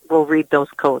reader will read those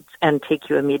codes and take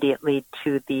you immediately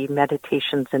to the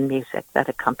meditations and music that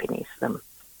accompanies them.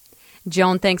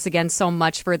 Joan, thanks again so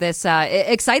much for this.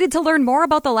 Excited to learn more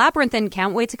about the Labyrinth and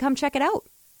can't wait to come check it out.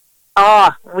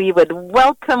 We would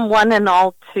welcome one and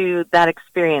all to that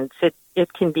experience.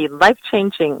 It can be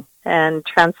life-changing and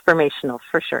transformational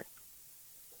for sure.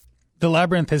 The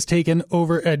Labyrinth has taken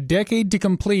over a decade to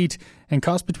complete and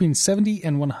cost between $70,000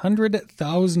 and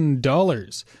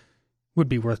 $100,000. Would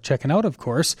be worth checking out, of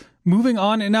course. Moving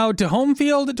on and now to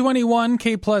Homefield 21,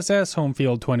 K+S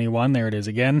Homefield 21. There it is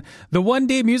again. The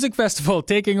one-day music festival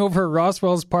taking over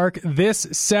Roswell's Park this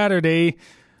Saturday.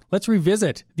 Let's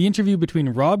revisit the interview between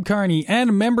Rob Carney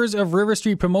and members of River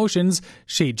Street Promotions,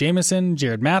 Shay Jameson,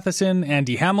 Jared Matheson,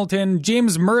 Andy Hamilton,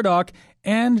 James Murdoch,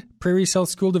 and Prairie South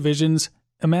School Division's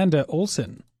Amanda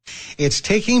Olson. It's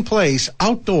taking place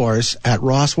outdoors at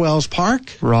Roswell's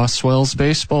Park. Roswell's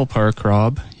Baseball Park,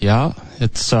 Rob. Yeah,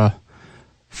 it's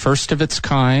first of its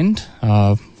kind.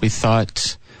 We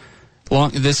thought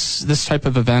this type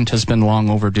of event has been long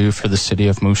overdue for the city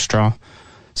of Moose Jaw.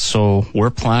 So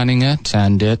we're planning it,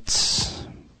 and it's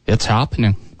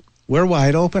happening. We're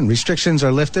wide open. Restrictions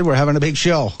are lifted. We're having a big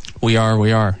show. We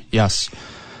are, yes.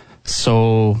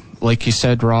 So, like you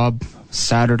said, Rob,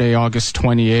 Saturday, August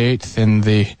 28th in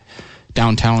the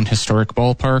downtown historic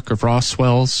ballpark of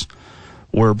Roswell's.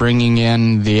 We're bringing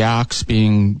in the acts,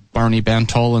 being Barney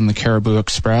Bentall and the Caribou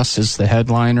Express as the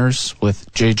headliners, with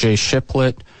J.J.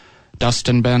 Shiplet,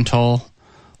 Dustin Bentall,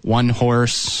 One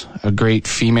Horse, a great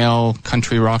female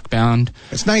country rock band.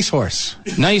 It's Nice Horse.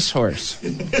 Nice Horse.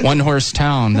 One Horse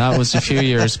Town. That was a few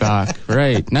years back.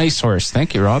 Right. Nice Horse.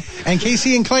 Thank you, Rob. And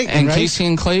Casey and Clayton, And right? Casey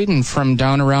and Clayton from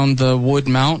down around the Wood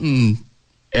Mountain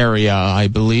area, I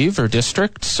believe, or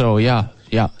district. So, yeah.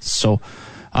 So,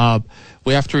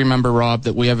 we have to remember, Rob,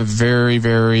 that we have a very,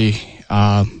 very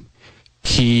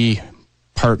key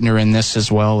partner in this,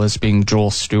 as well as being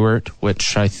Joel Stewart,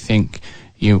 which I think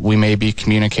we may be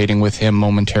communicating with him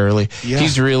momentarily. Yeah.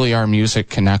 He's really our music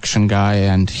connection guy,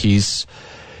 and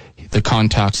the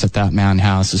contacts that man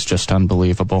has is just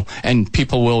unbelievable. And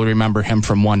people will remember him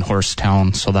from One Horse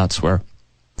Town, so that's where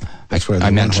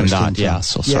I mentioned that. Yeah,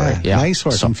 so sorry. Yeah. Nice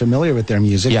Horse. I'm familiar with their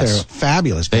music. Yes. They're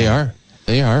fabulous. They are.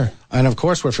 And of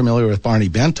course, we're familiar with Barney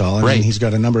Bentall. I mean, he's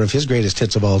got a number of his greatest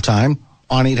hits of all time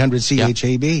on 800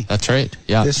 CHAB. Yeah. That's right.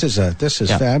 Yeah. This is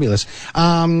fabulous.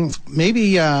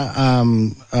 Maybe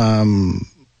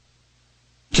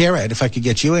Jared, if I could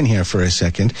get you in here for a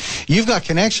second. You've got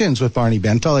connections with Barney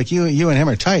Bentall. Like you and him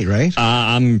are tight, right?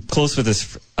 I'm close with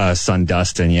his son,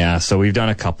 Dustin, yeah. So we've done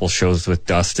a couple shows with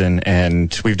Dustin,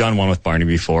 and we've done one with Barney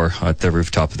before at the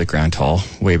rooftop of the Grand Hall,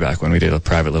 way back when we did a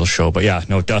private little show. But yeah,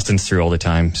 no, Dustin's through all the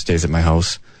time, stays at my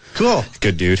house. Cool.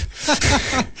 Good dude.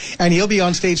 And he'll be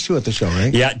on stage too at the show,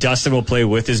 right? Yeah, Dustin will play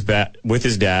with his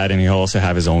dad, and he'll also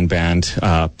have his own band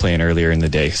playing earlier in the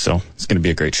day. So it's going to be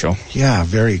a great show. Yeah,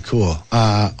 very cool.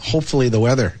 Hopefully the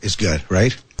weather is good,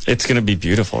 right? It's going to be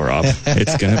beautiful, Rob.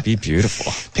 It's going to be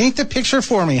beautiful. Paint the picture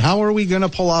for me. How are we going to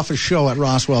pull off a show at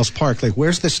Roswell's Park? Like,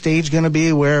 where's the stage going to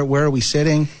be? Where are we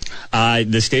sitting?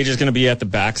 The stage is going to be at the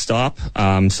backstop.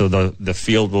 So the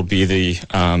field will be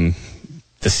the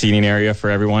seating area for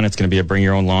everyone. It's going to be a bring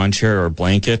your own lawn chair or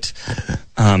blanket.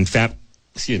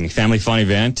 Family fun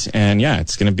event. And yeah,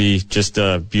 it's going to be just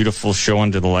a beautiful show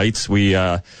under the lights.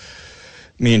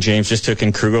 Me and James just took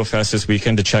in Krugo Fest this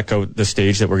weekend to check out the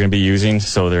stage that we're going to be using.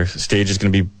 So their stage is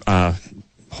going to be,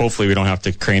 hopefully we don't have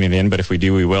to crane it in, but if we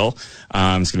do, we will. It's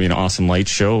going to be an awesome light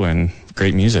show and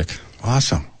great music.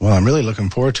 Awesome. Well, I'm really looking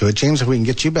forward to it. James, if we can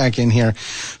get you back in here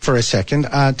for a second,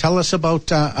 tell us about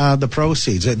the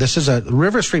proceeds. This is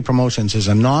River Street Promotions is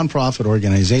a non-profit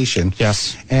organization.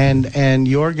 Yes. And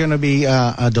you're going to be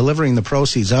delivering the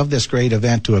proceeds of this great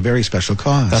event to a very special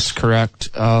cause. That's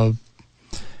correct.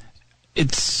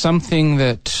 It's something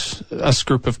that us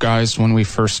group of guys, when we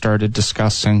first started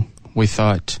discussing, we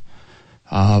thought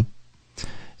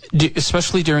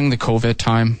Especially during the COVID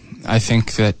time, I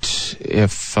think that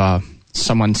if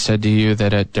someone said to you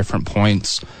that at different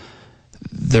points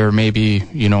there may be,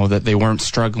 that they weren't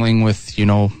struggling with,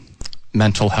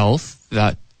 mental health,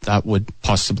 that would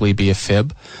possibly be a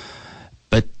fib.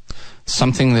 But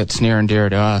something that's near and dear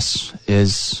to us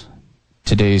is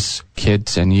today's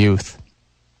kids and youth.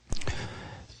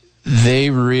 They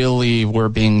really were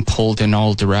being pulled in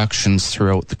all directions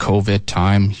throughout the COVID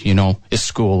time. Is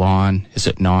school on? Is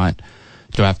it not?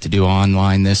 Do I have to do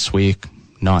online this week?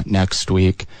 Not next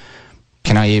week?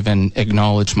 Can I even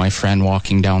acknowledge my friend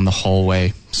walking down the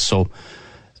hallway? So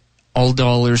all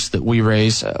dollars that we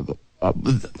raise,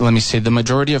 the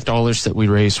majority of dollars that we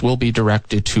raise will be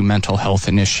directed to mental health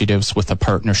initiatives with a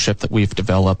partnership that we've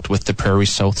developed with the Prairie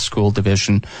South School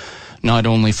Division, not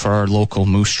only for our local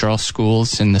Moose Jaw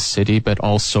schools in the city, but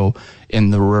also in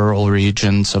the rural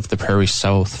regions of the Prairie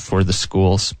South for the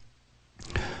schools.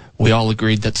 We all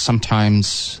agreed that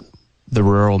sometimes the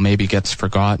rural maybe gets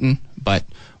forgotten, but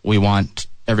we want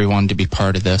everyone to be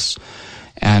part of this.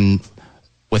 And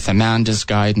with Amanda's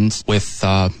guidance, with,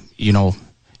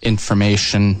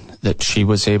 information that she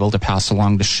was able to pass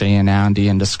along to Shay and Andy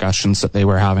and discussions that they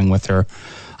were having with her,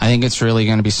 I think it's really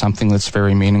going to be something that's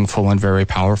very meaningful and very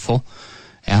powerful.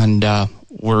 And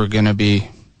we're going to be,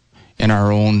 in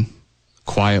our own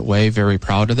quiet way, very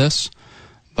proud of this.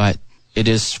 But it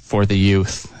is for the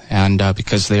youth, and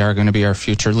because they are going to be our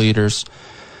future leaders,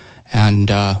 and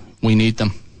we need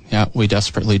them. Yeah, we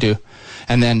desperately do.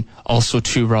 And then also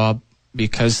too, Rob,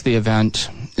 because the event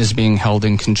is being held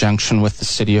in conjunction with the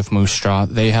City of Moose Jaw,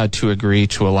 they had to agree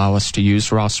to allow us to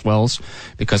use Ross Wells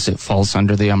because it falls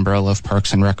under the umbrella of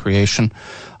Parks and Recreation.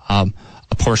 A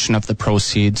portion of the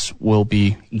proceeds will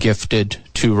be gifted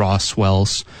to Ross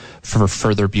Wells for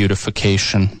further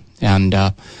beautification. And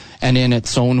in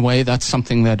its own way, that's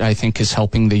something that I think is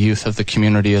helping the youth of the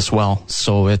community as well.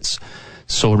 So it's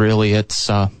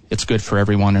good for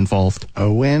everyone involved.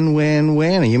 A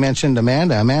win-win-win. You mentioned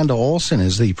Amanda. Amanda Olson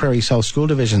is the Prairie South School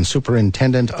Division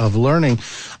Superintendent of Learning.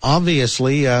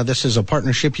 Obviously, this is a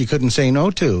partnership you couldn't say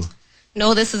no to.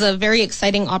 No, this is a very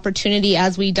exciting opportunity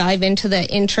as we dive into the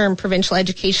interim provincial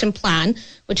education plan,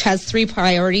 which has 3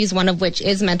 priorities, one of which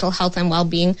is mental health and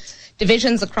well-being.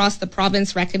 Divisions across the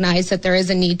province recognize that there is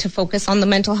a need to focus on the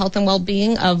mental health and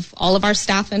well-being of all of our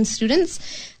staff and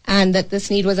students, and that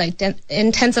this need was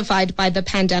intensified by the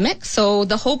pandemic. So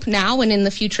the hope now and in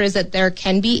the future is that there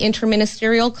can be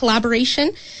interministerial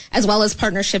collaboration as well as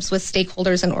partnerships with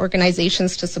stakeholders and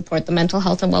organizations to support the mental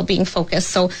health and well-being focus.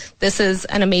 So this is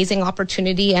an amazing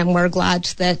opportunity, and we're glad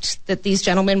that these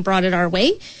gentlemen brought it our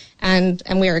way. And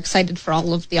we are excited for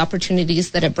all of the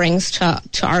opportunities that it brings to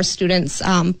our students,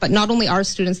 but not only our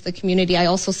students, the community. I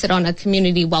also sit on a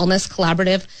community wellness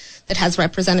collaborative that has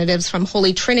representatives from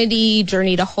Holy Trinity,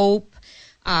 Journey to Hope,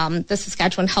 the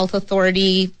Saskatchewan Health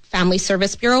Authority, Family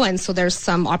Service Bureau, and so there's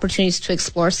some opportunities to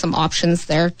explore some options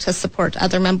there to support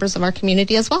other members of our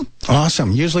community as well.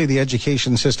 Awesome. Usually the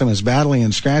education system is battling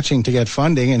and scratching to get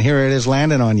funding, and here it is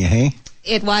landing on you, hey?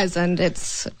 It was, and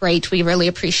it's great. We really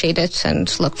appreciate it and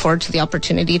look forward to the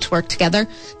opportunity to work together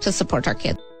to support our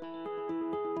kids.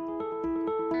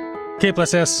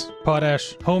 K+S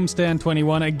Potash Homestand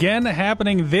 21 again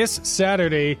happening this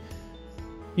Saturday.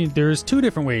 There's 2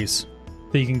 different ways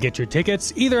that you can get your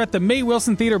tickets. Either at the May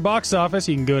Wilson Theatre box office,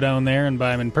 you can go down there and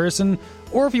buy them in person,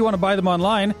 or if you want to buy them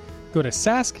online, go to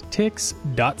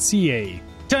sasktix.ca.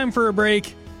 Time for a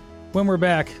break. When we're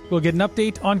back, we'll get an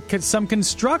update on some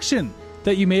construction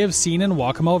that you may have seen in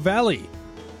Waccamaw Valley.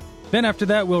 Then after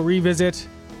that, we'll revisit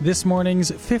this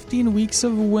morning's 15 Weeks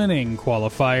of Winning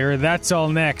qualifier. That's all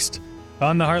next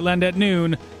on the Heartland at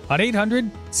Noon on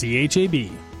 800 CHAB.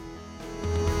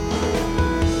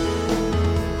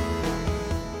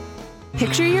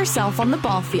 Picture yourself on the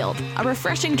ball field, a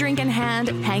refreshing drink in hand,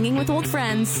 hanging with old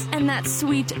friends, and that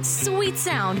sweet, sweet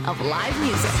sound of live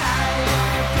music.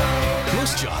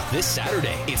 Moose Jaw this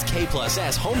Saturday. It's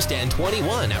K+S Homestand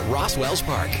 21 at Ross Wells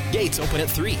Park. Gates open at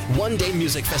 3. One-day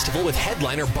music festival with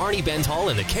headliner Barney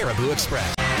Bentall and the Caribou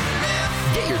Express.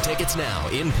 Get your tickets now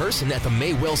in person at the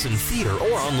May Wilson Theatre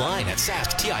or online at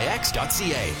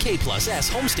sasktix.ca. K+S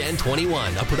Homestand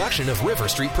 21, a production of River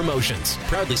Street Promotions.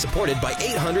 Proudly supported by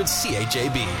 800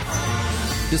 CHAB.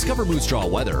 Discover Moose Jaw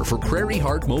weather for Prairie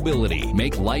Heart Mobility.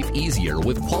 Make life easier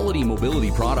with quality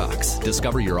mobility products.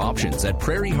 Discover your options at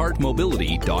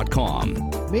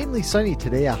prairieheartmobility.com. Mainly sunny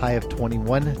today, a high of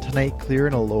 21. Tonight, clear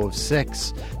and a low of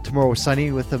 6. Tomorrow,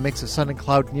 sunny with a mix of sun and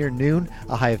cloud near noon,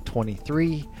 a high of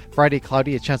 23. Friday,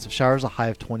 cloudy, a chance of showers, a high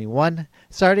of 21.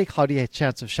 Saturday, cloudy, a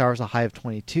chance of showers, a high of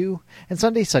 22. And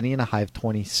Sunday, sunny and a high of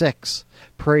 26.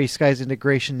 Prairie Skies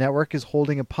Integration Network is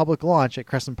holding a public launch at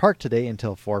Crescent Park today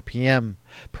until 4 p.m.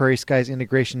 Prairie Skies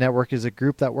Integration Network is a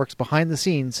group that works behind the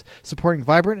scenes, supporting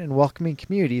vibrant and welcoming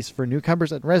communities for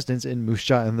newcomers and residents in Moose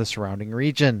Jaw and the surrounding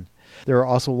region. There are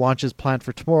also launches planned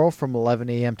for tomorrow from 11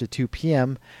 a.m. to 2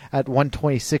 p.m. at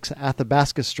 126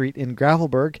 Athabasca Street in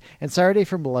Gravelburg and Saturday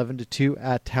from 11 to 2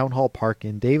 at Town Hall Park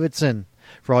in Davidson.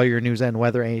 For all your news and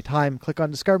weather anytime, click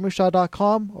on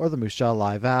discovermoosejaw.com or the Moose Jaw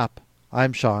Live app.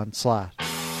 I'm Sean Slatt.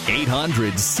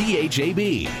 800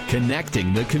 CHAB,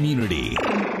 connecting the community.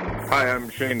 Hi, I'm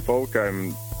Shane Folk.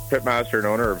 I'm pitmaster and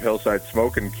owner of Hillside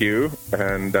Smoke and Q,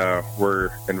 and we're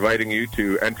inviting you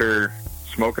to enter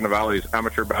Smoke in the Valley's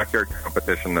amateur backyard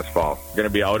competition this fall. We're going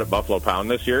to be out at Buffalo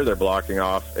Pound this year. They're blocking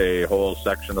off a whole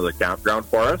section of the campground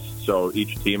for us, so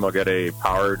each team will get a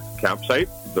powered campsite.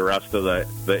 The rest of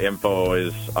the info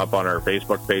is up on our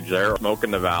Facebook page there, Smoke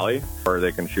in the Valley, or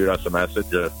they can shoot us a message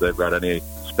if they've got any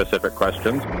specific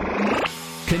questions.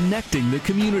 Connecting the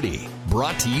community.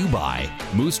 Brought to you by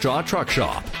Moose Jaw Truck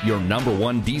Shop, your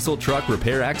 #1 diesel truck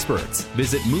repair experts.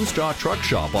 Visit Moose Jaw Truck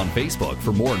Shop on Facebook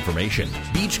for more information.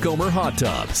 Beachcomber Hot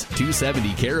Tubs,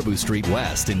 270 Caribou Street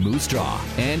West in Moose Jaw.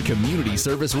 And Community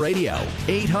Service Radio,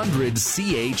 800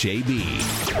 CHAB.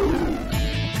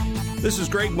 This is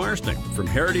Greg Marsnick from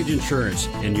Heritage Insurance,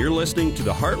 and you're listening to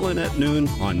the Heartland at Noon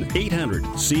on 800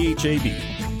 CHAB.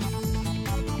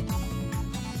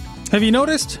 Have you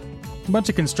noticed a bunch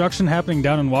of construction happening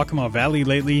down in Waccamaw Valley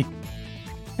lately?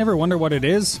 Ever wonder what it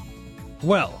is?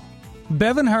 Well,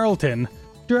 Bevan Harleton,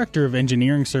 Director of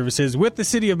Engineering Services with the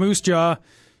City of Moose Jaw,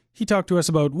 he talked to us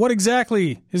about what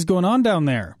exactly is going on down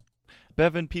there.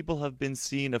 Bevan, people have been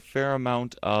seeing a fair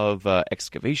amount of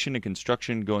excavation and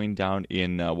construction going down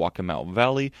in Waccamaw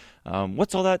Valley.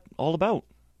 What's all that all about?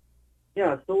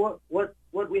 Yeah, so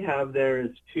what we have there is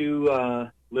two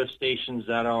lift stations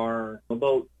that are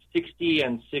about 60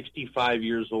 and 65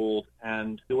 years old,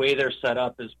 and the way they're set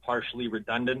up is partially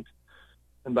redundant.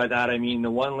 And by that I mean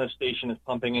the one lift station is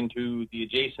pumping into the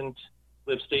adjacent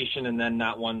lift station, and then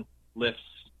that one lifts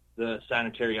the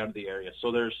sanitary out of the area.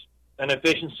 So there's an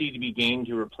efficiency to be gained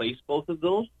to replace both of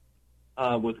those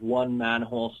with one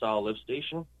manhole style lift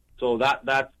station. So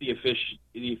that's the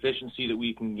efficiency that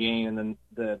we can gain. And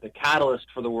then the catalyst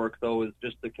for the work, though, is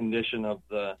just the condition of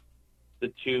the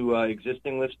two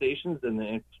existing lift stations and the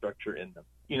infrastructure in them.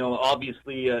 You know,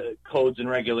 obviously codes and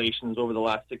regulations over the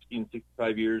last 60 and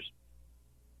 65 years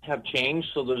have changed.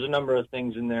 So there's a number of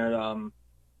things in there,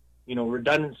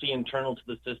 redundancy internal to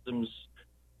the systems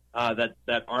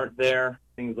that aren't there.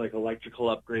 Things like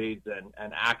electrical upgrades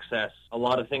and access. A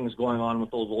lot of things going on with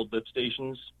those old lift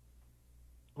stations.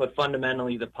 But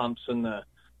fundamentally, the pumps and the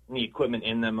equipment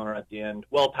in them are at the end,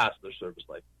 well past their service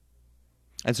life.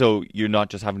 And so you're not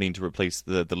just having to replace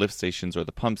the lift stations or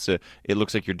the pumps. It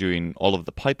looks like you're doing all of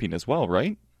the piping as well,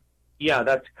 right? Yeah,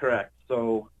 that's correct.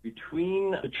 So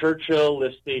between the Churchill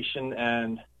lift station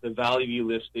and the Valley View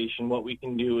lift station, what we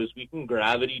can do is we can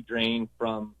gravity drain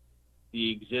from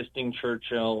the existing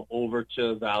Churchill over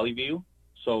to Valley View.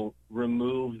 So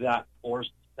remove that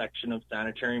forced section of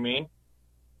sanitary main,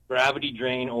 gravity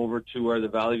drain over to where the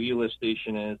Valley View lift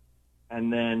station is,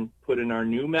 and then put in our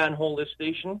new manhole lift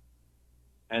station.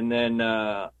 And then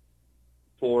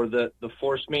for the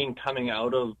force main coming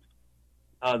out of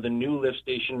the new lift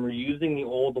station, we're using the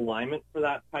old alignment for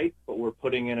that pipe, but we're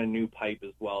putting in a new pipe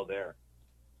as well there.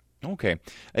 Okay.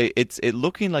 It's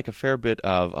looking like a fair bit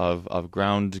of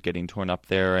ground getting torn up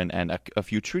there, and a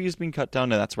few trees being cut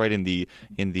down, and that's right in the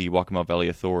Waccamaw Valley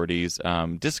Authority's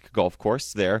disc golf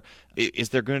course there. Is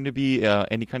there going to be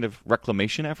any kind of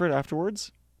reclamation effort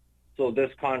afterwards? So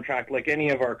this contract, like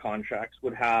any of our contracts,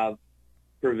 would have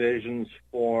provisions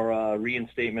for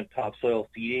reinstatement topsoil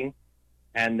seeding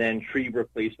and then tree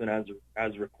replacement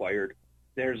as required.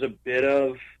 There's a bit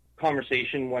of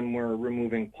conversation when we're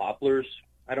removing poplars.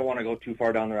 I don't want to go too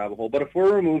far down the rabbit hole, but if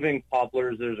we're removing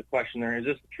poplars, there's a question there. Is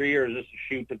this a tree or is this a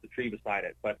shoot of the tree beside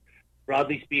it? But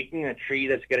broadly speaking, a tree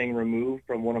that's getting removed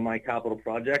from one of my capital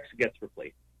projects gets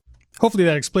replaced. Hopefully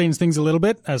that explains things a little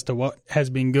bit as to what has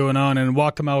been going on in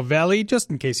Waccamaw Valley,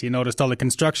 just in case you noticed all the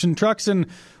construction trucks and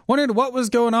wondered what was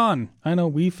going on. I know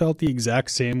we felt the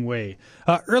exact same way.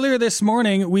 Earlier this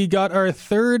morning, we got our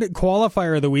third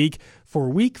qualifier of the week for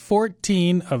week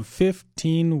 14 of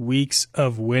 15 weeks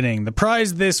of winning. The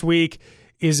prize this week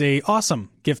is a awesome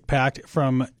gift pack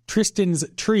from Tristan's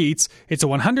Treats. It's a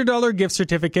 $100 gift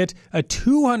certificate, a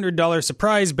 $200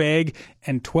 surprise bag,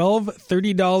 and 12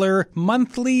 $30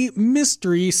 monthly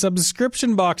mystery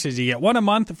subscription boxes. You get one a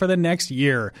month for the next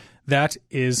year. That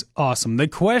is awesome. The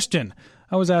question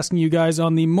I was asking you guys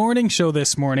on the morning show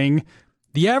this morning,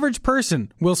 the average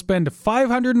person will spend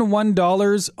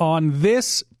 $501 on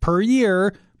this per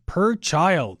year per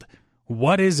child.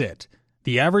 What is it?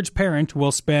 The average parent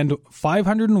will spend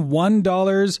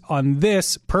 $501 on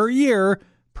this per year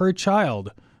per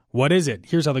child. What is it?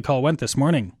 Here's how the call went this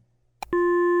morning.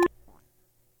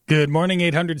 Good morning,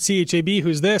 800 CHAB.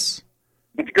 Who's this?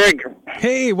 It's Greg.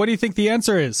 Hey, what do you think the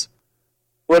answer is?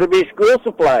 Would it be school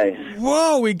supplies?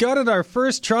 Whoa, we got it our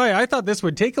first try. I thought this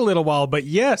would take a little while, but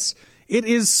yes, it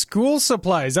is school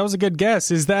supplies. That was a good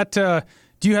guess. Is that,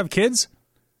 do you have kids?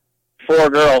 4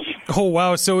 girls. Oh,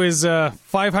 wow. So is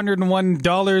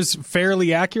 $501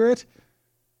 fairly accurate?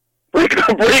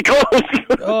 Pretty close.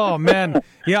 Oh, man.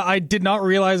 Yeah, I did not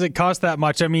realize it cost that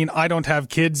much. I mean, I don't have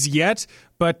kids yet,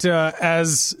 but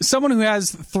as someone who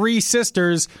has 3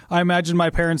 sisters, I imagine my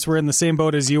parents were in the same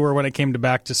boat as you were when it came to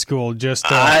back to school.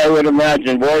 I would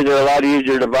imagine. Boys are a lot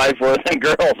easier to buy for than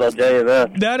girls, I'll tell you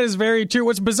that. That is very true.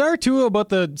 What's bizarre, too, about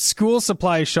the school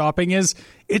supply shopping is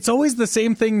it's always the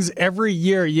same things every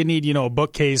year. You need, a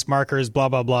bookcase, markers, blah,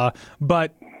 blah, blah.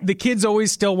 But the kids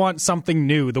always still want something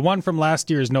new. The one from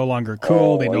last year is no longer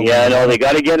cool. They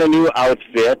got to get a new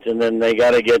outfit, and then they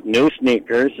got to get new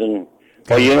sneakers, and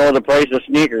the price of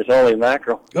sneakers, holy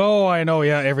mackerel. Oh, I know,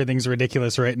 yeah, everything's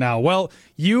ridiculous right now. Well,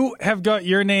 you have got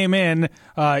your name in.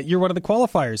 You're one of the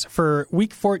qualifiers for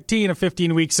Week 14 of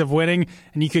 15 Weeks of Winning,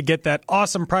 and you could get that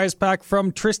awesome prize pack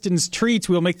from Tristan's Treats.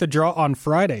 We'll make the draw on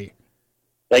Friday.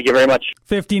 Thank you very much.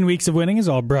 15 Weeks of Winning is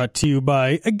all brought to you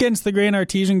by Against the Grain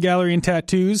Artesian Gallery and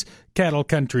Tattoos, Cattle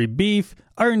Country Beef,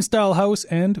 Iron Style House,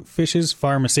 and Fish's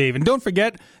Pharmacy. And don't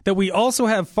forget that we also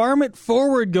have Farm It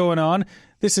Forward going on.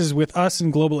 This is with us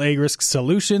in Global Ag Risk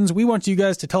Solutions. We want you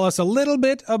guys to tell us a little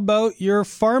bit about your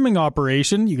farming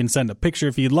operation. You can send a picture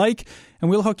if you'd like, and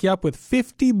we'll hook you up with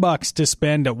 $50 to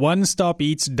spend at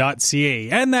onestopeats.ca.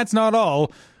 And that's not all.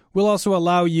 We'll also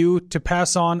allow you to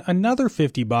pass on another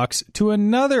 $50 to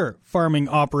another farming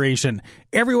operation.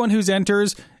 Everyone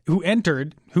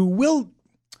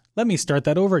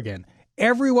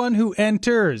Everyone who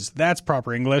enters, that's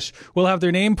proper English, will have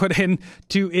their name put in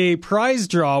to a prize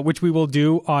draw, which we will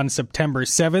do on September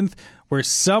 7th, where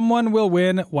someone will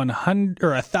win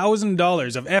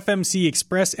 $1,000 of FMC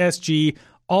Express SG,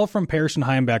 all from Parrish and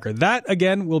Heimbacher. That,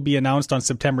 again, will be announced on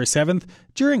September 7th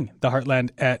during the Heartland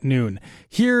at noon.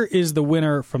 Here is the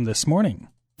winner from this morning.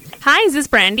 Hi, is this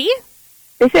Brandy?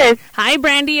 This is. Hi,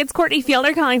 Brandy. It's Courtney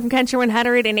Fielder calling from Country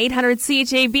 100 and 800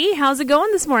 CHAB. How's it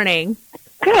going this morning?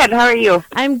 Good. How are you?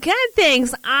 I'm good,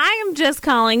 thanks. I am just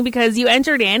calling because you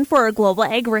entered in for a Global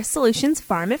Ag Risk Solutions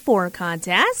Farm It Forward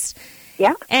contest.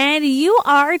 Yeah. And you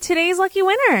are today's lucky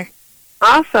winner.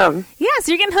 Awesome. Yeah,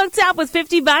 so you're getting hooked up with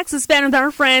 $50 to spend with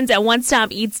our friends at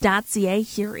onestopeats.ca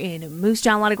here in Moose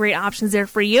Jaw. A lot of great options there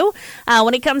for you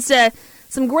when it comes to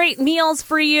some great meals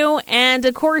for you. And,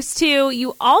 of course, too,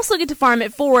 you also get to farm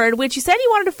it forward, which you said you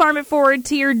wanted to farm it forward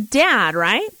to your dad,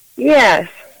 right? Yes.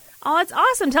 Oh, that's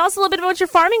awesome. Tell us a little bit about your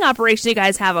farming operation you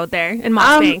guys have out there in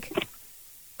Moss Bank.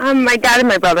 My dad and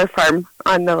my brother farm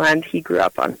on the land he grew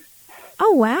up on.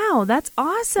 Oh, wow. That's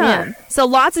awesome. Yeah. So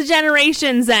lots of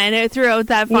generations then throughout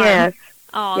that farm. Yes.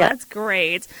 Oh, yes. That's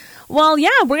great. Well,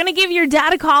 yeah, we're going to give your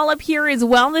dad a call up here as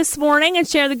well this morning and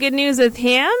share the good news with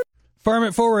him. Farm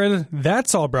It Forward,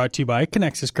 that's all brought to you by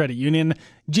Connexus Credit Union,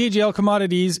 JGL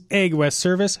Commodities, Ag West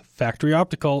Service, Factory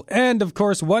Optical, and, of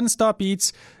course,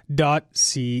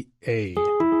 onestopeats.ca.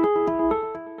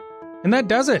 And that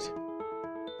does it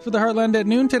for the Heartland at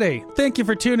noon today. Thank you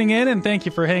for tuning in and thank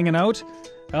you for hanging out.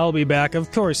 I'll be back,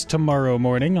 of course, tomorrow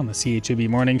morning on the CHAB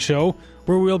Morning Show,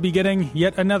 where we'll be getting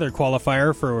yet another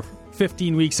qualifier for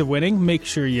 15 weeks of winning. Make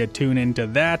sure you tune into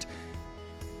that.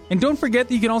 And don't forget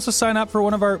that you can also sign up for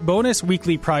one of our bonus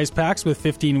weekly prize packs with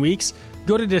 15 weeks.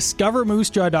 Go to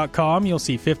discovermoosejaw.com. You'll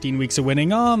see 15 weeks of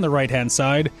winning on the right-hand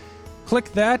side.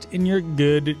 Click that and you're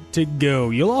good to go.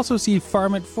 You'll also see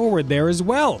Farm It Forward there as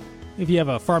well. If you have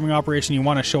a farming operation you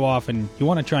want to show off and you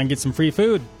want to try and get some free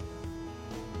food.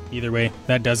 Either way,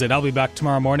 that does it. I'll be back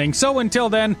tomorrow morning. So until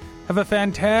then, have a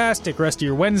fantastic rest of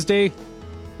your Wednesday,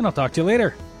 and I'll talk to you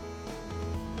later.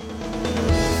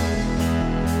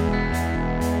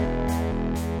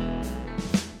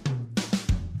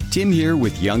 Tim here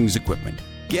with Young's Equipment.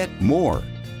 Get more.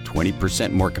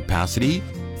 20% more capacity,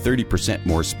 30%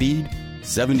 more speed,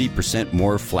 70%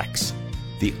 more flex.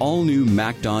 The all-new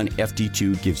MacDon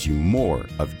FD2 gives you more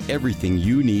of everything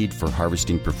you need for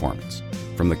harvesting performance.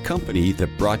 From the company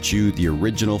that brought you the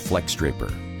original Flex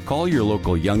Draper. Call your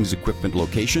local Young's Equipment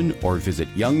location or visit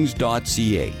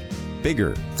youngs.ca.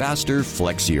 Bigger, faster,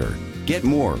 flexier. Get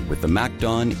more with the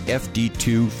MacDon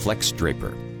FD2 Flex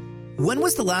Draper. When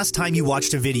was the last time you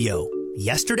watched a video?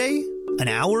 Yesterday? An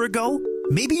hour ago?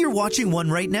 Maybe you're watching one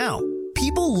right now.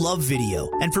 People love video,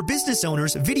 and for business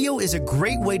owners, video is a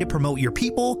great way to promote your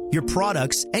people, your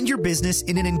products, and your business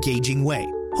in an engaging way.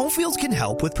 Homefield can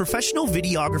help with professional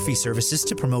videography services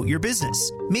to promote your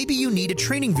business. Maybe you need a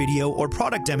training video or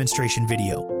product demonstration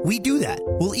video. We do that.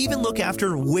 We'll even look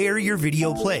after where your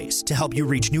video plays to help you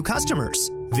reach new customers.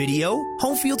 Video,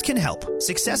 Homefield can help.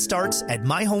 Success starts at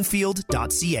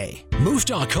myhomefield.ca. Moose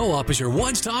Jaw Co-op is your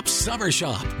one-stop summer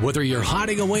shop. Whether you're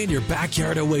hiding away in your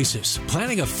backyard oasis,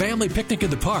 planning a family picnic in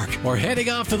the park, or heading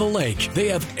off to the lake, they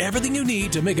have everything you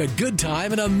need to make a good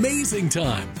time an amazing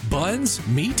time. Buns,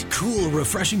 meat, cool,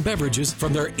 refreshing beverages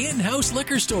from their in-house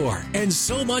liquor store, and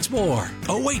so much more.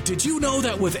 Oh wait, did you know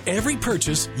that with every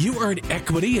purchase, you earn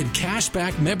equity and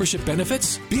cashback membership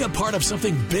benefits? Be a part of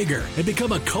something bigger and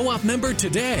become a co-op member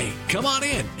today. Come on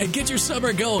in and get your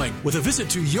summer going with a visit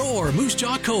to your Moose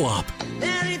Jaw Co-op.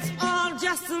 And it's all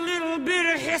just a little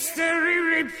bit of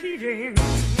history repeating.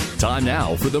 Time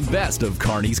now for the best of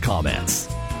Carney's comments.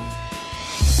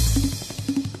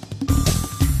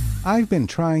 I've been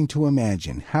trying to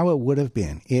imagine how it would have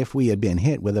been if we had been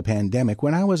hit with a pandemic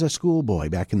when I was a schoolboy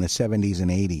back in the 70s and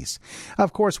 80s.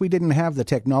 Of course, we didn't have the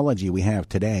technology we have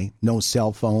today. No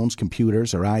cell phones,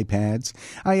 computers, or iPads.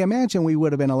 I imagine we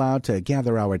would have been allowed to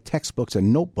gather our textbooks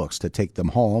and notebooks to take them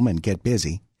home and get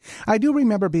busy. I do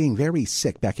remember being very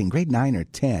sick back in grade 9 or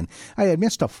 10. I had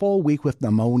missed a full week with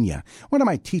pneumonia. One of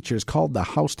my teachers called the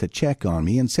house to check on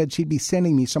me and said she'd be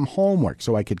sending me some homework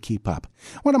so I could keep up.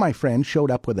 One of my friends showed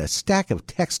up with a stack of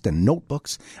text and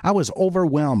notebooks. I was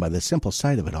overwhelmed by the simple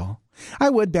sight of it all.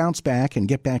 I would bounce back and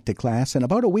get back to class, and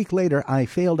about a week later I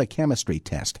failed a chemistry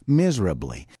test,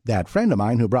 miserably. That friend of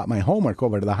mine who brought my homework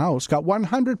over to the house got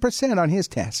 100% on his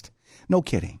test. No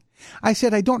kidding. I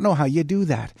said, I don't know how you do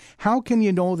that. How can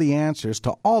you know the answers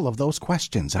to all of those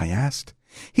questions? I asked.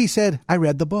 He said, I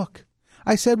read the book.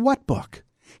 I said, what book?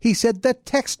 He said, the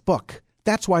textbook.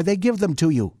 That's why they give them to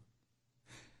you.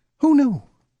 Who knew?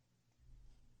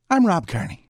 I'm Rob Kearney.